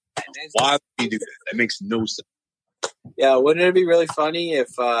that? That makes no sense. Yeah, wouldn't it be really funny if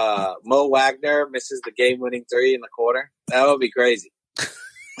Mo Wagner misses the game-winning 3 in the quarter? That would be crazy.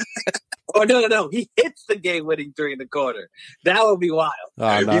 Oh no! He hits the game-winning 3 in the quarter. That would be wild.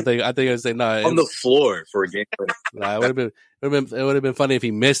 Oh no! I think I'd say no. On the floor for a game. Nah, it would have been funny if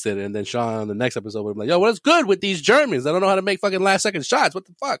he missed it, and then Sean on the next episode would be like, "Yo, what's good with these Germans? I don't know how to make fucking last-second shots. What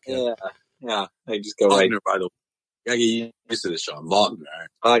the fuck?" Yeah. They just go Wagner, by the way. You gotta get used to this, Sean. Wagner.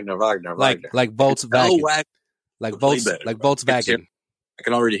 Like Volkswagen. Like Volkswagen. I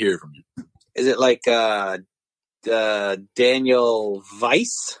can already hear it from you. Is it like Daniel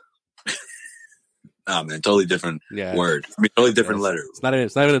Weiss. Nah, man, totally different Yeah. word. I mean, totally different letter. It's not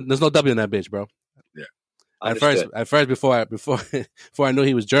even. There's no W in that bitch, bro. Yeah. At first, before I knew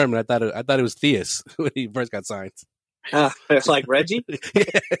he was German, I thought it was Theus when he first got signed. It's like Reggie.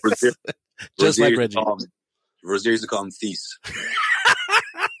 Yes. Just like Reggie. Rozier used to call him Thies.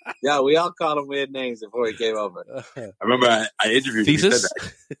 Yeah, we all called him weird names before he came over. I remember I interviewed him. Thesis?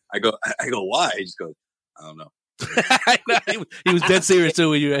 I go, why? He just goes, I don't know. I know, he was dead serious too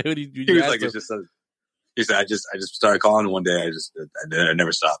when you He was like, it's just. He said, I just started calling him one day. I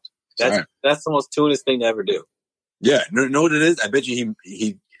never stopped. That's the most tunist thing to ever do. Yeah, know what it is? I bet you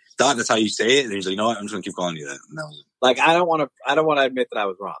he thought that's how you say it, and he's like, you know what? I'm just gonna keep calling you that. And that was Like, I don't want to admit that I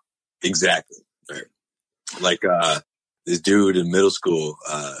was wrong. exactly. Right. Like this dude in middle school.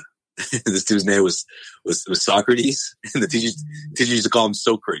 This dude's name was Socrates, and the teacher used to call him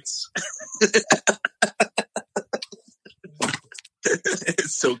Socrates.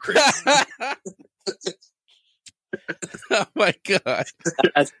 It's so crazy. Oh my god,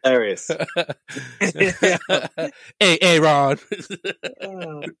 That's hilarious. hey, Ron.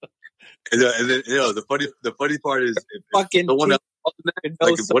 And then, the funny part is, if Fucking someone else called him that,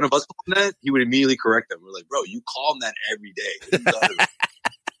 like if one of us called him that, he would immediately correct them. We're like, bro, you call him that every day.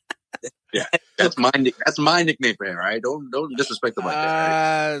 Yeah, that's my nickname for him. All right, don't disrespect him like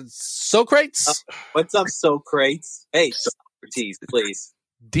that. Right? Socrates. What's up, Socrates? Hey, Socrates, please.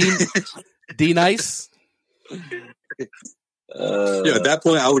 D nice. Yeah, at that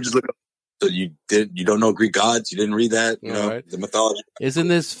point, I would just look up. So you don't know Greek gods? You didn't read that? You know, right. The mythology. Isn't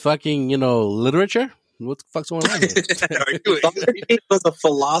this fucking literature? What the fuck's going on here? He was a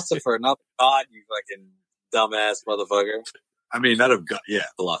philosopher, not a god. You fucking dumbass motherfucker. I mean, not a god. Yeah,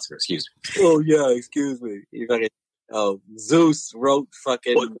 philosopher. Excuse me. Oh yeah, excuse me. You fucking. Oh, Zeus wrote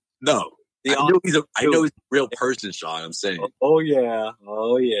fucking. Well, no, I know he's a real person, Sean. I'm saying. Oh yeah.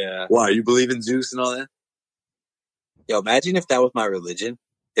 Why, you believe in Zeus and all that? Yo, imagine if that was my religion.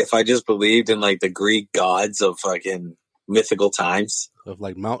 If I just believed in like the Greek gods of fucking mythical times. Of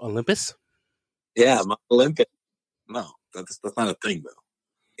like Mount Olympus? Yeah, Mount Olympus. No, that's not a thing, though.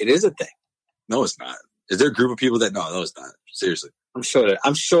 It is a thing. No, it's not. Is there a group of people that no, it's not. Seriously. I'm sure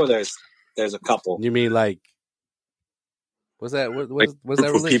there's a couple. You mean like what's that? What's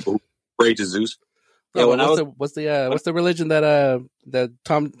that religion? People who pray to Zeus. Yeah, what's the religion that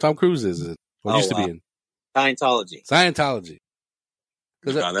Tom Cruise is in? Or used to be in? Scientology.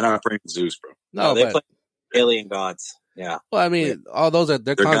 No, they're not praying to Zeus, bro. No, they play alien gods. Yeah. Well, I mean, all those are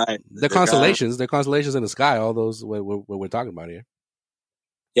they're constellations. They're constellations in the sky. All those what we're talking about here.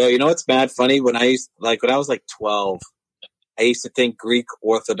 Yo, you know what's mad funny? When I was like 12, I used to think Greek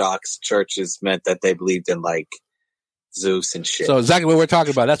Orthodox churches meant that they believed in like Zeus and shit. So exactly what we're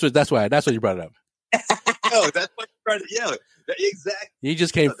talking about. That's what you brought it up. No, that's what you brought it. Yeah, exactly. He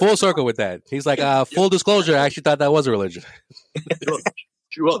just came full circle with that. He's like, full disclosure, I actually thought that was a religion.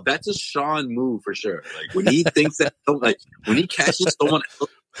 Well, that's a Sean move for sure. Like when he thinks that, like when he catches someone else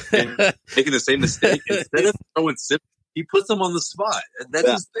and making the same mistake, instead of throwing sip, he puts them on the spot. And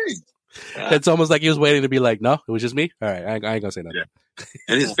that's his thing. Yeah. It's almost like he was waiting to be like, no, it was just me. All right, I ain't gonna say nothing. Yeah.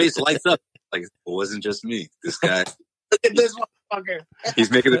 And his face lights up like it wasn't just me. This guy, look at this motherfucker.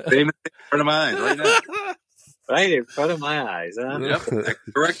 He's making the same mistake in front of my eyes right now. Right in front of my eyes, huh? Yep. I can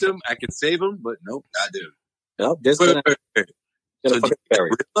correct him. I can save him, but nope, I do. Nope, just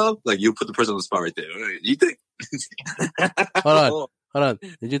so like you put the person on the spot right there. You think? Hold on.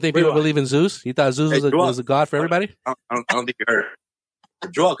 Did you think people believe in Zeus? You thought Zeus was a god for everybody? I don't think you heard.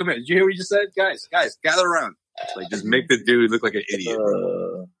 Joel, come here. Did you hear what you just said? Guys, gather around. Like, just make the dude look like an idiot.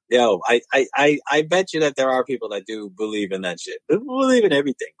 Yo, I bet you that there are people that do believe in that shit. They believe in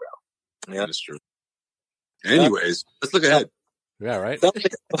everything, bro. Yeah, that's true. Anyways, let's look ahead. Yeah, right.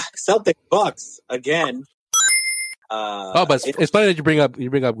 Celtic Bucks again. But it's funny that you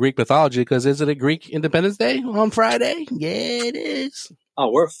bring up Greek mythology because is it a Greek Independence Day on Friday? Yeah, it is.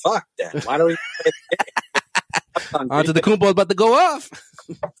 Oh, we're fucked then. Why don't we? Onto the Kumbo's about to go off.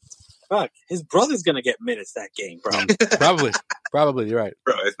 Fuck, his brother's gonna get minutes that game, bro. Probably. You're right,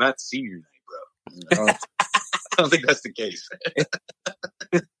 bro. It's not senior night, bro. I don't think that's the case.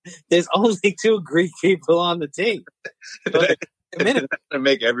 There's only 2 Greek people on the team. So to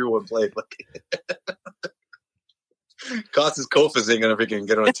make everyone play. Kostas Kofas ain't gonna freaking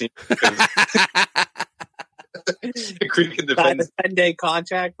get on a team. Greek Independence 10-day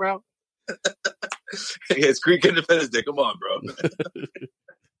contract, bro. It's Greek Independence Day. Come on, bro.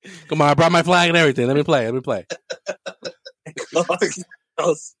 Come on, I brought my flag and everything. Let me play.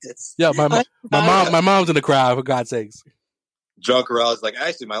 Yeah, my mom's in the crowd, for God's sakes. John Corral's like,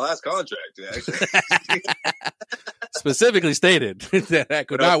 actually, my last contract. Actually. Specifically stated that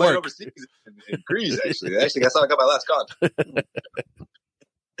could not work. Overseas in Greece, actually. Actually, that's how I got my last contract.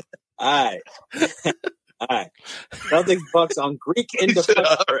 All right. Celtics Bucks on Greek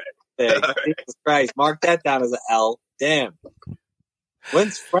Independence Day. Jesus Christ. Mark that down as an L. Damn.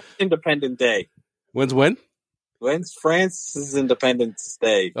 When's French Independence Day? When's when? When's France's Independence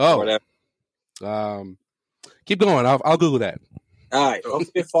Day? Oh. Whatever. Keep going. I'll Google that. All right.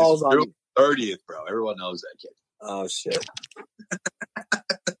 Hopefully it falls on 30th, bro. Everyone knows that kid. Oh, shit.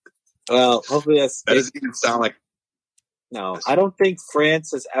 Well, hopefully that doesn't even sound like. No, I don't think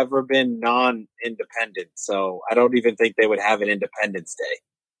France has ever been non-independent, so I don't even think they would have an Independence Day.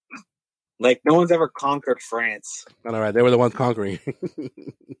 Like, no one's ever conquered France. All right, they were the ones conquering.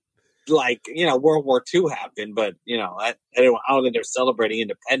 Like, World War II happened, but, I don't think they're celebrating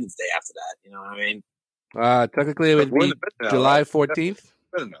Independence Day after that. You know what I mean? Technically, it would be July 14th.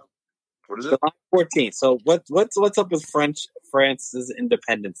 What is it? July 14th. So what's up with France's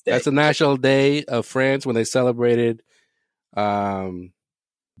Independence Day? That's the national day of France when they celebrated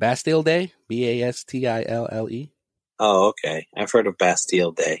Bastille Day, Bastille. Oh, okay. I've heard of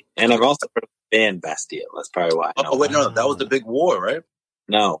Bastille Day, and I've also heard of the band Bastille. That's probably why. Oh wait, no, that was the big war, right?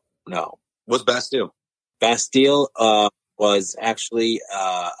 No. What's Bastille? Bastille was actually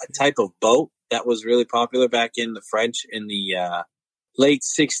a type of boat that was really popular back in the French in the late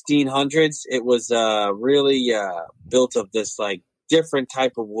 1600s. It was really built of this like different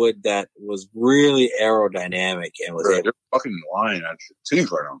type of wood that was really aerodynamic and was. Bro, you're fucking lying at your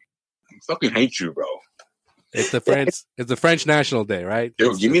teeth right now. I fucking hate you, bro. It's the French. It's the French National Day, right?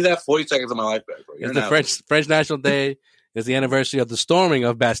 Yo, give me that 40 seconds of my life back, bro. It's the French National Day. Is the anniversary of the storming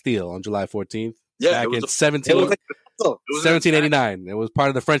of Bastille on July 14th. Yeah, back in 1789. It was part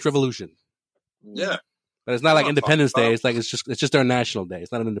of the French Revolution. Yeah, but it's not like Independence Day. It's like it's just their national day.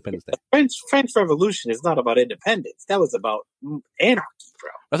 It's not an Independence Day. The French Revolution is not about independence. That was about anarchy, bro.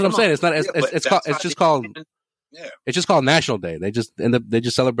 That's what I'm saying. It's not. It's just called. Yeah, it's just called National Day. They just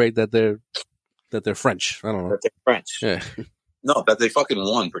celebrate that they're French. I don't know. That they're French. Yeah. No, that they fucking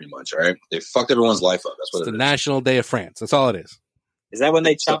won pretty much. All right, they fucked everyone's life up. That's what it's it the is. National Day of France. That's all it is. Is that when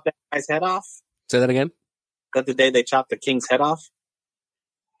they chopped that guy's head off? Say that again. Is that the day they chopped the king's head off?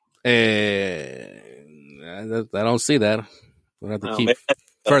 I don't see that. We'll have to keep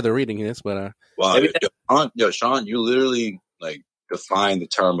further reading this, but wow, Sean, you literally like defined the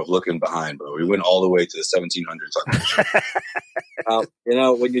term of looking behind, bro. We went all the way to the 1700s.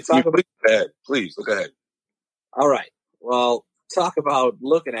 When you talk about please look ahead. All right. Well, talk about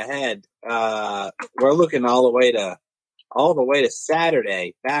looking ahead. We're looking all the way to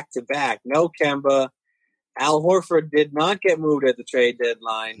Saturday, back to back. No Kemba. Al Horford did not get moved at the trade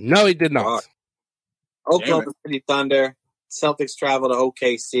deadline. No, he did not. Oklahoma City Thunder. Celtics travel to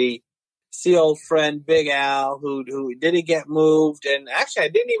OKC. See old friend Big Al, who didn't get moved, and actually I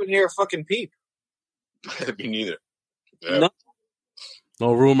didn't even hear a fucking peep. Me neither. Yeah.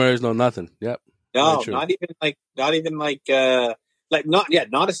 No rumors, no nothing. Yep. No, not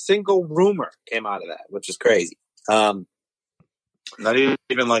a single rumor came out of that, which is crazy. Not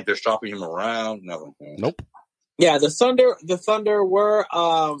even like they're shopping him around. Nothing. Nope. Yeah, the Thunder were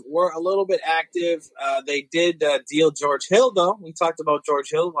a little bit active. They did deal George Hill, though. We talked about George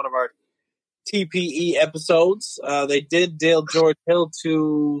Hill, one of our TPE episodes. They did deal George Hill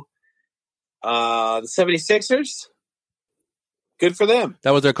to the 76ers. Good for them.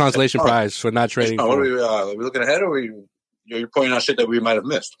 That was their consolation prize for not trading. Are we looking ahead, or you're pointing out shit that we might have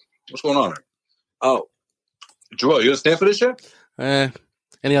missed? What's going on here? Oh, Joel, you gonna stand for this shit?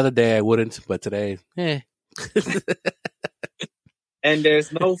 Any other day I wouldn't, but today, And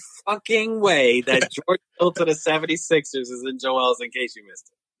there's no fucking way that George Hill to the 76ers is in Joel's, in case you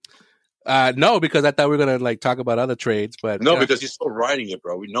missed it. No, because I thought we were gonna like talk about other trades, but no, because he's still writing it,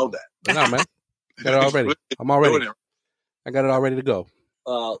 bro. We know that. No, man, got it already. I'm all ready. I got it all ready to go.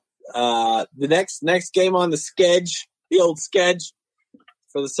 The next game on the schedule, the old schedule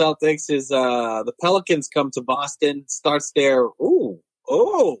for the Celtics is the Pelicans come to Boston. Starts there. Sounds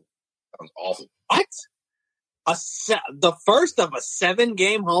awful. What? The first of a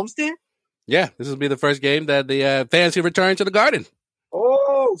 7-game homestand? Yeah, this will be the first game that the fans can return to the Garden.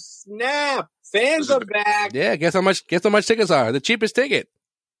 Oh snap! Fans are back. Yeah, guess how much tickets are? The cheapest ticket.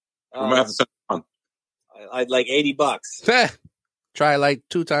 We might have to send one. I'd like $80. Try like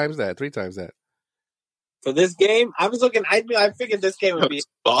 2 times that, 3 times that. For this game, I was looking. I figured this game would be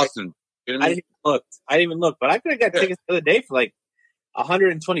Boston. I didn't even look, but I could have got tickets the other day for like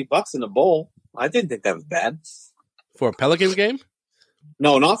 $120 in the bowl. I didn't think that was bad. For a Pelicans game?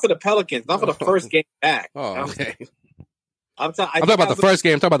 No, not for the Pelicans. Not for the first game back. Oh, okay. I'm talking about the first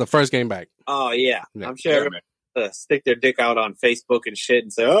game. I'm talking about the first game back. Oh yeah. Yeah. I'm sure everybody stick their dick out on Facebook and shit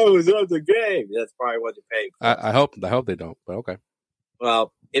and say, "Oh, it was on the game." That's probably what you paid for. I hope they don't. But okay.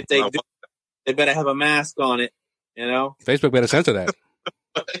 Well, if they do, they better have a mask on it. You know, Facebook better censor that.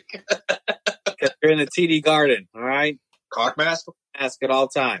 Because you're in the TD Garden, all right? Cock mask? Mask at all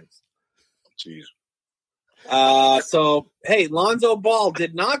times. Jeez. So, hey, Lonzo Ball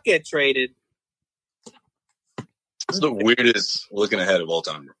did not get traded. This is the weirdest looking ahead of all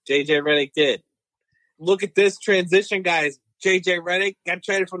time. JJ Redick did. Look at this transition, guys. JJ Redick got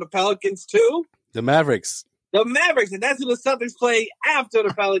traded from the Pelicans too. The Mavericks. And that's who the Celtics play after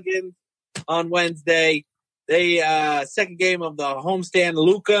the Pelicans on Wednesday. They second game of the homestand,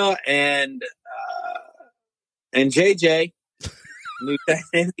 Luka and JJ. New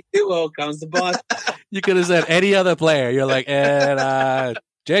duo comes to Boston. You could have said any other player. You're like, and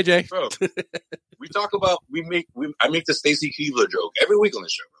JJ. Bro, we talk about I make the Stacey Keebler joke every week on the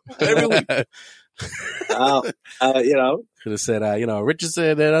show. Bro. Every week. Could have said,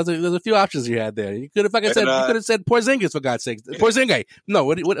 Richardson. There's a few options you had there. You could have said Porzingis, for God's sake. Porzingis. No,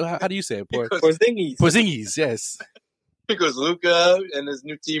 what? How do you say it? Porzingis. Porzingis. Yes. Because Luka and his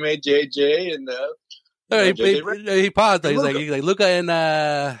new teammate JJ and he paused. He's like Luka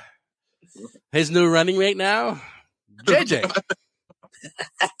and his new running mate now, JJ.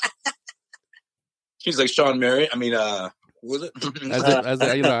 She's like Sean Murray. I mean, was it?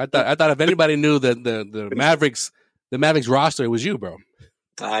 I thought if anybody knew the Mavericks roster, it was you, bro.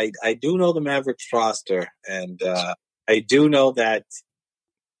 I do know the Mavericks roster, and I do know that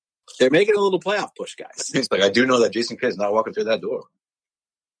they're making a little playoff push, guys. It's like I do know that Jason Kidd's not walking through that door.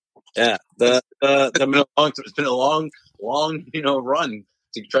 Yeah, it's been a long run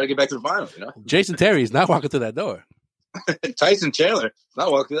to try to get back to the final. You know, Jason Terry is not walking through that door. Tyson Chandler is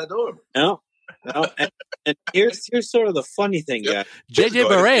not walking through that door. No. And here's sort of the funny thing, guys. JJ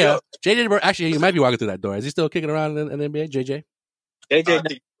Barea, actually, he might be walking through that door. Is he still kicking around in the NBA, JJ?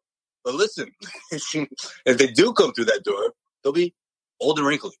 But listen, if they do come through that door, they'll be old and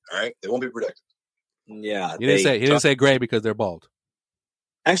wrinkly. All right, they won't be protected. Yeah, he didn't say gray because they're bald.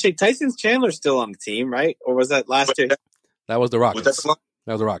 Actually, Tyson Chandler's still on the team, right? Or was that last year? That was the Rockets. That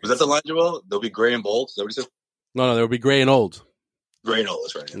was the Rockets. Was that the line, Joel? They'll be gray and bald. Is that what you said? No, they'll be gray and old. Gray and old.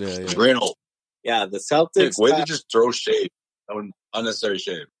 That's right. Yeah. Gray and old. Yeah, the Celtics. Way to just throw shade. Unnecessary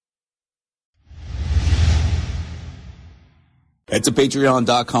shade. Head to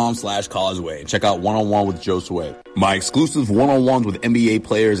patreon.com/causeway and check out One-on-One with Joe Sway. My exclusive one-on-ones with NBA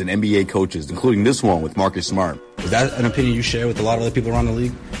players and NBA coaches, including this one with Marcus Smart. Is that an opinion you share with a lot of other people around the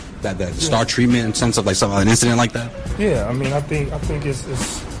league? That star treatment in sense of like an incident like that? Yeah, I mean, I think it's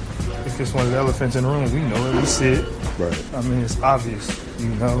one of the elephants in the room. We know it. We see it. Right. I mean, it's obvious,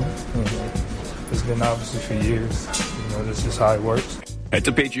 It's been obvious for years. This is how it works. Head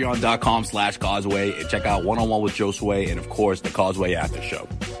to patreon.com/causeway and check out One-on-One with Joe Sway and, of course, the Causeway After Show.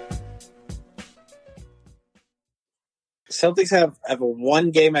 Celtics have a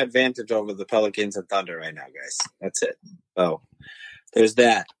 1-game advantage over the Pelicans and Thunder right now, guys. That's it. So there's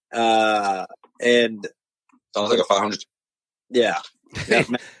that. And sounds like a 500. Yeah.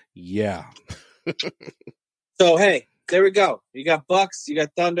 Yeah. So, hey, there we go. You got Bucks, you got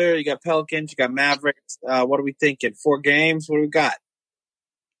Thunder, you got Pelicans, you got Mavericks. What are we thinking? 4 games? What do we got?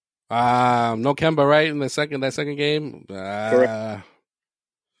 No Kemba, right? In that second game? 3-1.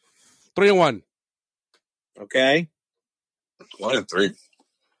 Okay. 1-3.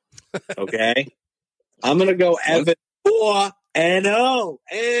 Okay. I'm going to go Evan 4-0.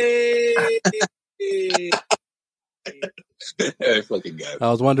 Hey! Fucking guy. I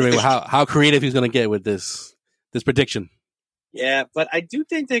was wondering how creative he's going to get with this prediction. Yeah, but I do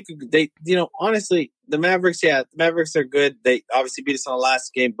think they honestly, the Mavericks are good. They obviously beat us on the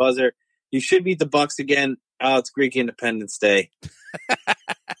last game buzzer. You should beat the Bucks again. Oh, it's Greek Independence Day.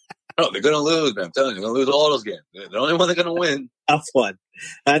 No, they're going to lose, man. I'm telling you, they're going to lose all those games. They're the only one they're going to win. Tough one.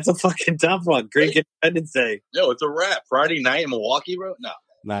 That's a fucking tough one. Greek Independence Day. Yo, it's a wrap. Friday night in Milwaukee, bro? No.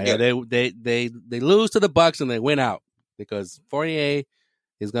 Yeah, they lose to the Bucks and they win out because Fournier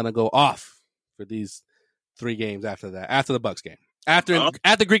is going to go off for these 3 games after that, after the Bucks game,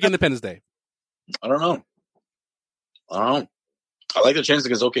 after Greek Independence Day. I don't know. I like the chances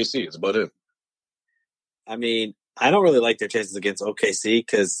against OKC. It's about it. I mean, I don't really like their chances against OKC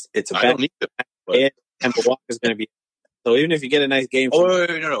because it's a bad game, and Milwaukee's going to be. So even if you get a nice game, no.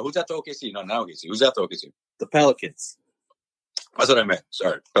 Who's after OKC? No, not OKC. Who's after OKC? The Pelicans. That's what I meant.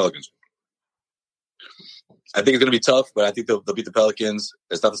 Sorry, Pelicans. I think it's going to be tough, but I think they'll beat the Pelicans.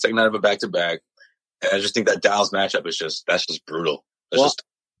 It's not the second night of a back-to-back. And I just think that Dallas matchup that's just brutal.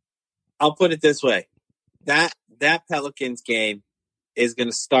 I'll put it this way. That that Pelicans game is going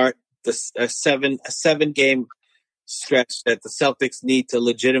to start a 7-game stretch that the Celtics need to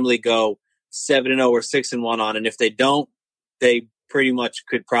legitimately go 7-0 or 6-1 on. And if they don't, they pretty much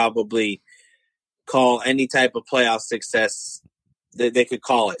could probably call any type of playoff success. They could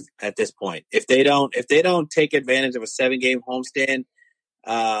call it at this point. If they don't take advantage of a 7-game homestand,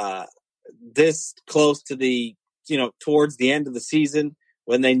 this close to the, towards the end of the season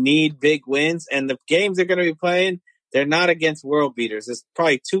when they need big wins, and the games they're going to be playing, they're not against world beaters. There's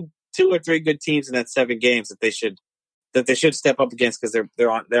probably two or three good teams in that 7 games that they should step up against because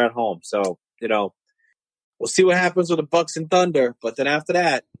they're at home. So, we'll see what happens with the Bucks and Thunder. But then after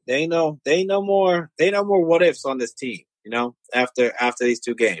that, they know more what ifs on this team, after these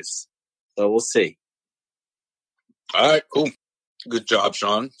 2 games. So we'll see. All right, cool. Good job,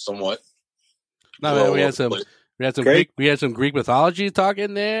 Sean. Somewhat. No, man, we had some Greek mythology talk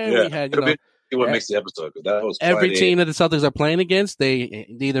in there. Yeah. We had, what makes the episode. That was every team that the Celtics are playing against, they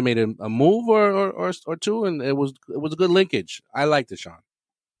either made a move or 2, and it was a good linkage. I liked it, Sean.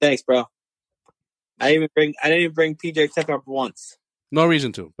 Thanks, bro. I didn't even bring PJ Tucker up once. No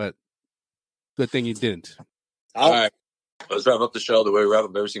reason to, but good thing you didn't. All right, let's wrap up the show the way we wrap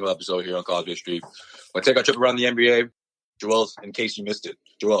up every single episode here on Causeway Street. We'll take our trip around the NBA. Joel, in case you missed it.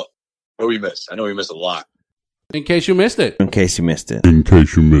 Joel, what we missed? I know we missed a lot. In case you missed it. In case you missed it.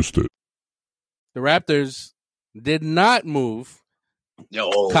 The Raptors did not move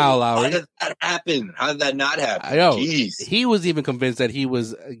Kyle Lowry. How did that happen? How did that not happen? I know. Jeez. He was even convinced that he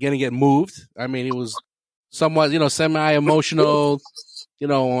was going to get moved. I mean, he was somewhat, semi-emotional.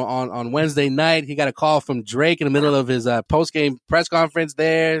 On Wednesday night, he got a call from Drake in the middle of his post-game press conference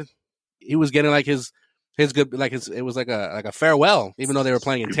there. He was getting like his good, like it was like a farewell, even though they were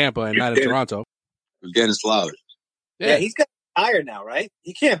playing in Tampa and not in Toronto. He was getting slaughtered. Yeah, he's got tired now, right?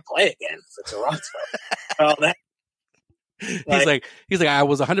 He can't play again for Toronto. All that. He's like, I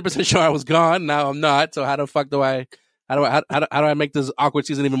was 100% sure I was gone. Now I'm not. So how the fuck do I make this awkward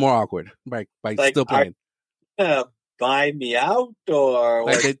season even more awkward by still playing? Buy me out or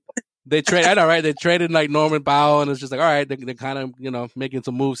like they trade. I know, right? They traded like Norman Powell, and it's just like, all right, they're kind of making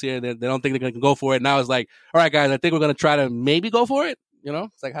some moves here. They don't think they can go for it. Now it's like, all right, guys, I think we're gonna try to maybe go for it.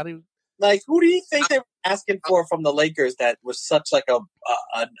 It's like, how do you? Like, who do you think they were asking for from the Lakers that was such like a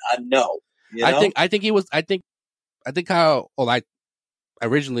no? I think how I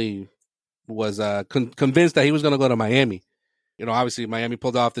originally was convinced that he was going to go to Miami. Obviously Miami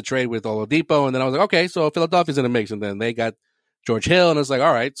pulled off the trade with Oladipo, and then I was like, okay, so Philadelphia's in the mix, and then they got George Hill, and it's like,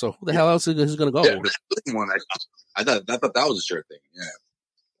 all right, so who the hell else is going to go? Yeah, I thought that was a sure thing. Yeah,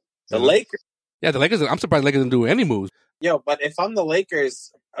 the Lakers. Yeah, the Lakers. I'm surprised the Lakers didn't do any moves. But if I'm the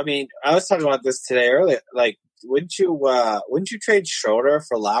Lakers, I mean, I was talking about this today earlier. Like, wouldn't you trade Schroeder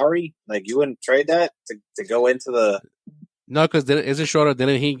for Lowry? Like, you wouldn't trade that to go into the? No, because isn't Schroeder?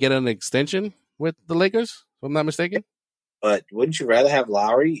 Didn't he get an extension with the Lakers? If I'm not mistaken. But wouldn't you rather have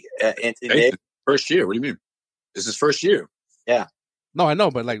Lowry? Anthony first year. What do you mean? This is first year. Yeah. No, I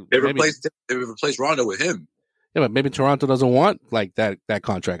know, but like they replaced Rondo with him. Yeah, but maybe Toronto doesn't want like that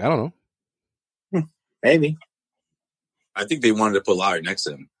contract. I don't know. Maybe. I think they wanted to put Lowry next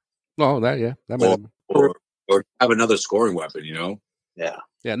to him. No, that might or have another scoring weapon. Yeah.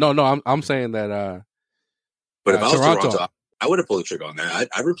 Yeah. No. I'm saying that. But if I was Toronto, I would have pulled the trigger on that.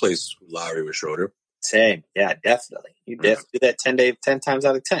 I'd replace Lowry with Schroeder. Same. Yeah, definitely. You definitely do that 10 times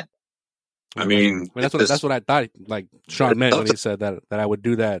out of 10. I mean, that's what I thought. Like Sean meant when he said that I would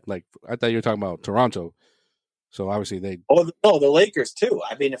do that. Like I thought you were talking about Toronto. So obviously they. Oh no, the Lakers too.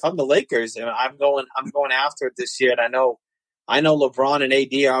 I mean, if I'm the Lakers, I'm going after it this year, and I know LeBron and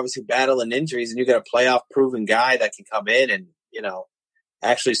AD are obviously battling injuries, and you got a playoff proven guy that can come in and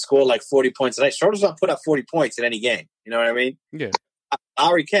actually score like 40 points a night. Schroeder's not put up 40 points in any game. You know what I mean? Yeah.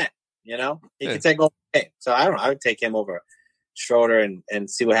 Lowry can. He can take over the game. So I don't know. I would take him over Schroeder and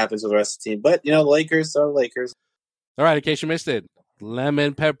see what happens with the rest of the team. But the Lakers are the Lakers. All right, in case you missed it,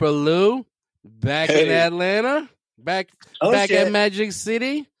 Lemon Pepper Lou back in Atlanta, back at Magic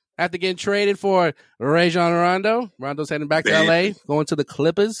City after getting traded for Rajon Rondo. Rondo's heading back to LA, going to the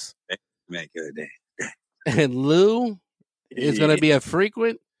Clippers. Man, good day. And Lou is going to be a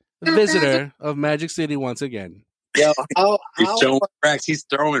frequent visitor of Magic City once again. Yo, he's showing racks. He's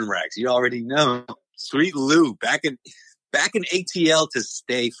throwing racks. You already know. Sweet Lou back in ATL to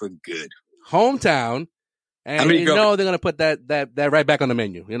stay for good. Hometown, and they're gonna put that right back on the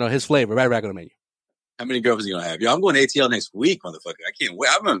menu. His flavor right back on the menu. How many girlfriends are you gonna have? Yo, I'm going to ATL next week, motherfucker. I can't wait.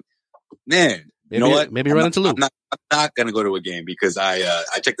 You know what? Maybe run into Lou. I'm not gonna go to a game because I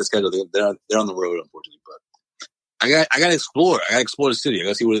checked the schedule. They're on the road, unfortunately. But I got to explore. I got to explore the city. I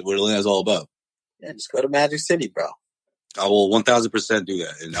got to see what Atlanta's all about. Yeah, just go to Magic City, bro. I will 1,000% do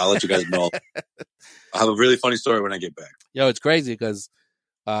that, and I'll let you guys know. I'll have a really funny story when I get back. Yo, it's crazy because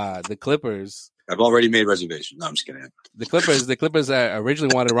the Clippers. I've already made reservations. No, I'm just kidding. The Clippers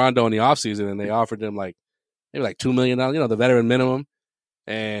originally wanted Rondo in the offseason, and they offered him maybe $2 million, the veteran minimum.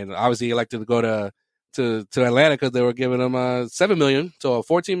 And obviously he elected to go to Atlanta because they were giving him $7 million, so a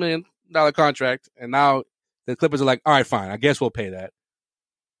 $14 million contract. And now the Clippers are like, all right, fine, I guess we'll pay that.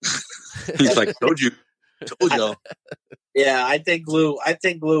 He's like, told y'all. Yeah, I think Lou was.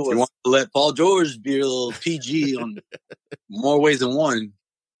 You want to let Paul George be a little PG on more ways than one.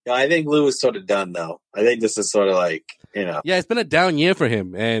 Yeah, I think Lou is sort of done though. I think this is sort of like, Yeah, it's been a down year for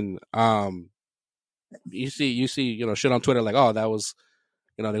him, and you see, shit on Twitter like, oh, that was,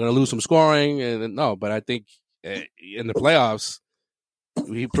 they're gonna lose some scoring, and no, but I think in the playoffs,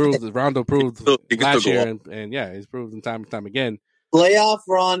 Rondo proved last year, and yeah, he's proved time and time again. Playoff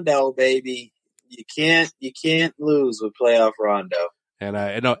Rondo, baby. You can't lose with playoff Rondo. And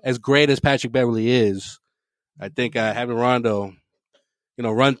as great as Patrick Beverley is, I think having Rondo,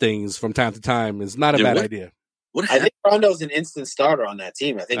 run things from time to time is not a bad idea. I think Rondo's an instant starter on that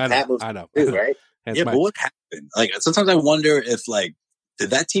team. I think Pat moves too, right? Yeah, but what happened? Like sometimes I wonder if did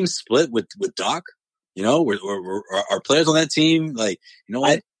that team split with Doc? Were our players on that team like,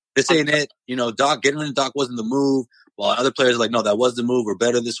 this ain't it. Doc getting in Doc wasn't the move. While other players are like, no, that was the move. We're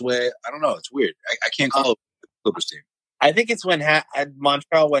better this way. I don't know. It's weird. I can't call it the Clippers team. I think it's when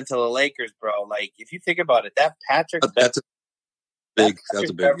Montreal went to the Lakers, bro. Like, if you think about it, that Patrick... That's a big,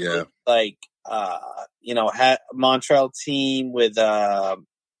 yeah. Like, had Montreal team with...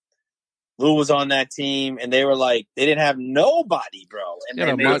 Lou was on that team, and they were like, they didn't have nobody, bro.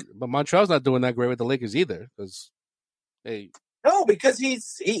 And but Montreal's not doing that great with the Lakers either, because No, because he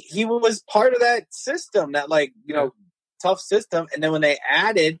was part of that system, that tough system. And then when they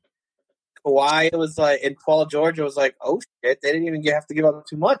added Kawhi, it was like, and Paul George, it was like, oh shit, they didn't even have to give up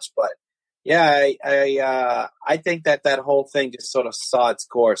too much. But yeah, I think that whole thing just sort of saw its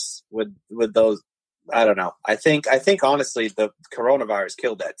course with those. I don't know. I think honestly, the coronavirus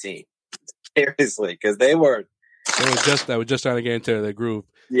killed that team. Seriously, because they were just trying to get into the groove.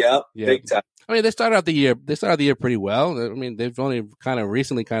 Yeah, big time. I mean, they started out the year pretty well. I mean, they've only kind of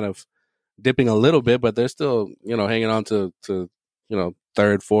recently dipping a little bit, but they're still, hanging on to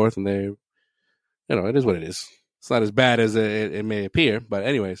third, fourth, and they, it is what it is. It's not as bad as it may appear. But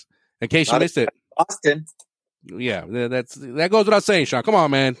anyways, in case you missed it, Austin. Yeah, that goes without saying, Sean. Come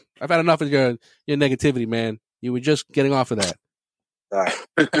on, man. I've had enough of your negativity, man. You were just getting off of that. All right.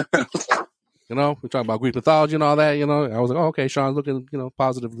 We're talking about Greek mythology and all that, I was like, oh, okay, Sean's looking,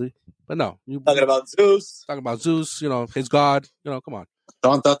 positively. But no. Talking about Zeus. His god, come on.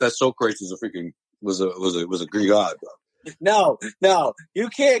 Sean thought that Socrates was a Greek god, bro. No, you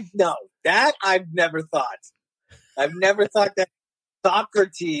can't, no. That I've never thought. I've never thought that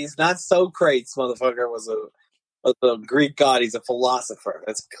Socrates, not Socrates, motherfucker, was a Greek god. He's a philosopher.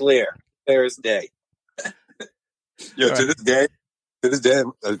 That's clear as day. Yo, to this day,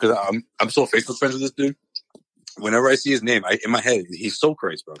 because I'm so Facebook friends with this dude. Whenever I see his name, in my head, he's so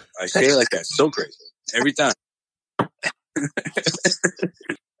crazy, bro. I say it like that, so crazy every time.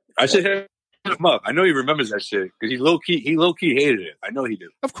 I should hit him up. I know he remembers that shit because he low key hated it. I know he did.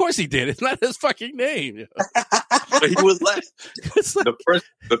 Of course he did. It's not his fucking name. But he was like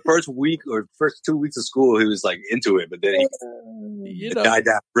the first week or first 2 weeks of school, he was like into it, but then he died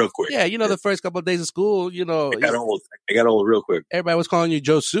down real quick. Yeah, the first couple of days of school, I got old real quick. Everybody was calling you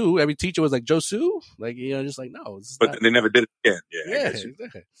Josu. Every teacher was like Josu, like just like no. But they never did it again. Yeah.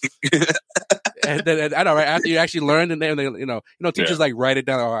 And then I know, right after you actually learned the name, teachers like write it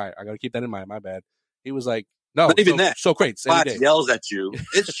down. All right, I got to keep that in mind. My bad. He was like, no, not even that. So great. Yells at you.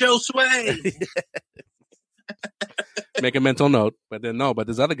 It's Josue. Make a mental note, but then no. But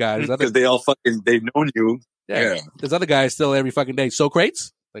there's other guys. Because they've known you. Yeah. There's other guys still every fucking day.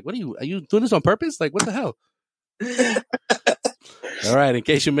 Socrates. Like, are you doing this on purpose? Like, what the hell? All right. In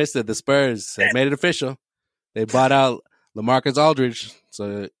case you missed it, the Spurs have made it official. They bought out LaMarcus Aldridge,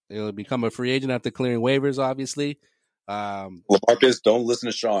 so he'll become a free agent after clearing waivers. Obviously, LaMarcus, don't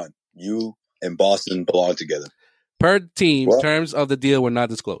listen to Sean. You and Boston belong together. Per team, terms of the deal were not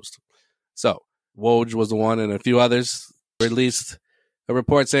disclosed. So Woj was the one, and a few others released a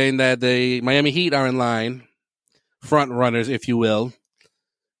report saying that the Miami Heat are in line, front runners, if you will,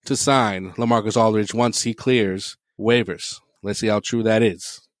 to sign LaMarcus Aldridge once he clears waivers. Let's see how true that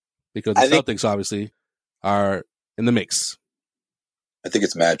is, because the Celtics obviously are in the mix. I think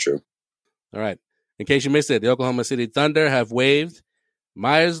it's mad true. All right. In case you missed it, the Oklahoma City Thunder have waived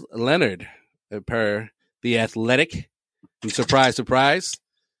Myers Leonard per The Athletic. And surprise, surprise.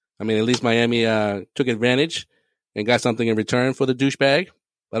 I mean, at least Miami took advantage and got something in return for the douchebag.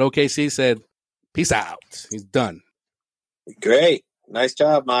 But OKC said, peace out. He's done. Great. Nice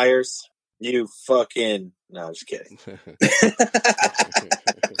job, Myers. You fucking... No, I'm just kidding.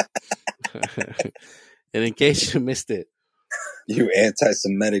 And in case you missed it, You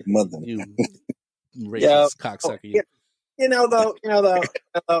anti-Semitic mother. you racist cocksucker. You. You know, though,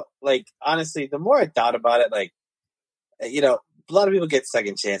 like, honestly, the more I thought about it, like, you know, a lot of people get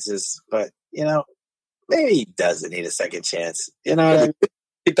second chances, but, you know, maybe he doesn't need a second chance. You know what I mean?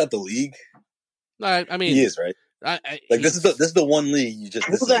 Kicked out the league. No, I mean, He is, right? This is the one league you just.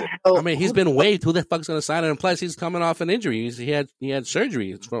 Who the hell? I mean, he's been waived. Who the fuck's going to sign him? And plus, he's coming off an injury. He had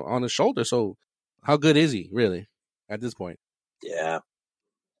surgery on his shoulder. So, how good is he really at this point? Yeah,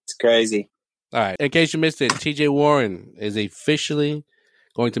 it's crazy. All right. In case you missed it, T.J. Warren is officially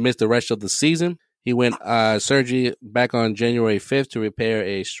going to miss the rest of the season. He went surgery back on January 5th to repair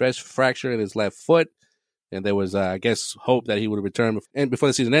a stress fracture in his left foot, and there was, I guess, hope that he would return before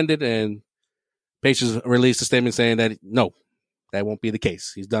the season ended. And Pacers released a statement saying that no, that won't be the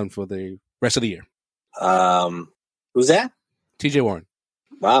case. He's done for the rest of the year. Who's that? T.J. Warren.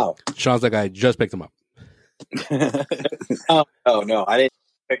 Wow. Sean's that guy just picked him up. Oh no, I didn't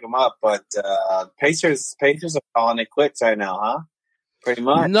pick him up, but Pacers are calling it quits right now, huh? Pretty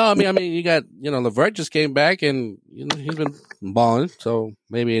much. No, I mean, you got LeVert just came back and he's been balling, so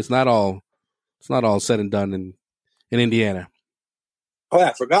maybe it's not all said and done in Indiana. Oh yeah,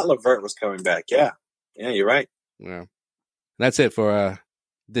 I forgot LeVert was coming back. Yeah, you're right. Yeah, that's it for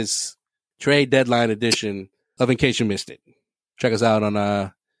this trade deadline edition of In Case You Missed It. Check us out on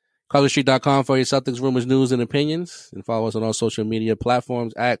CausewayStreet.com for your Celtics rumors, news, and opinions. And follow us on all social media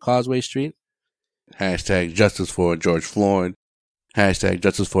platforms at Causeway Street. Hashtag justice for George Floyd. Hashtag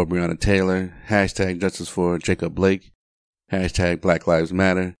justice for Breonna Taylor. Hashtag justice for Jacob Blake. Hashtag Black Lives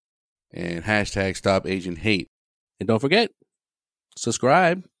Matter. And hashtag stop Asian hate. And don't forget,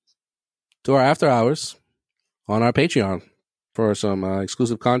 subscribe to our after hours on our Patreon for some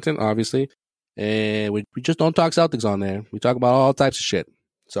exclusive content, obviously. And we just don't talk Celtics on there. We talk about all types of shit.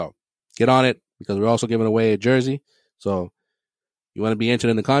 So get on it because we're also giving away a jersey. So you want to be entered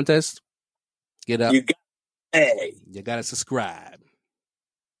in the contest? Get up. You got to subscribe.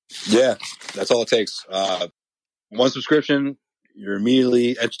 Yeah, that's all it takes. One subscription, you're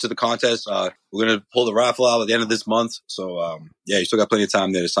immediately entered to the contest. We're going to pull the raffle out at the end of this month. So, yeah, you still got plenty of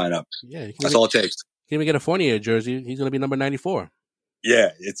time there to sign up. Yeah, that's all it takes. You can even get a Fournier jersey. He's going to be number 94.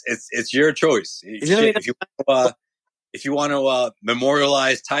 Yeah, it's your choice. If you want to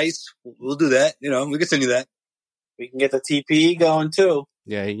memorialize Tice, we'll do that. You know, we can send you that. We can get the TPE going too.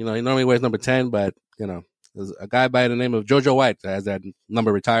 Yeah, he normally wears number 10, but there's a guy by the name of JoJo White that has that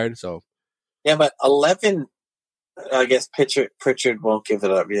number retired. So yeah, but 11, I guess Pritchard won't give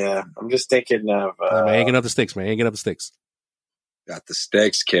it up. Yeah, I'm just thinking of. Man, ain't getting up the sticks, man. Ain't getting up the sticks. Got the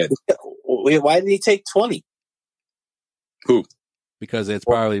sticks, kid. Why did he take 20? Who? Because it's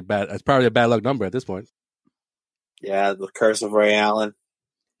probably bad. It's probably a bad luck number at this point. Yeah, the curse of Ray Allen.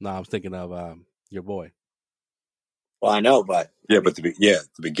 No, I'm thinking of your boy. Well, I know, but the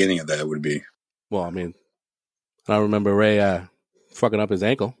beginning of that would be. Well, I mean, I remember Ray fucking up his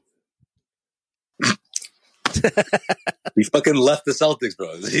ankle. He fucking left the Celtics,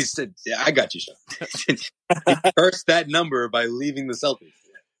 bro. He said, "Yeah, I got you, Sean." He cursed that number by leaving the Celtics.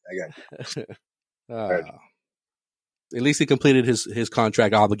 Yeah, I got you. At least he completed his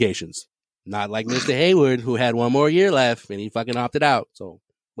contract obligations. Not like Mr. Hayward, who had one more year left and he fucking opted out. So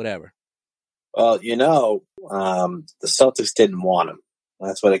whatever. Well, the Celtics didn't want him.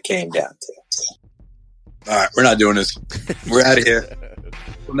 That's what it came down to. All right, we're not doing this. We're out of here.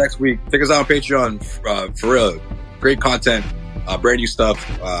 Till next week. Check us out on Patreon for real. Great content, brand new stuff.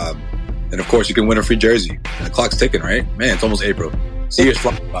 And of course, you can win a free jersey. And the clock's ticking, right? Man, it's almost April. See you.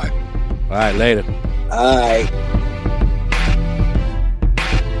 Bye. All right, later. All right.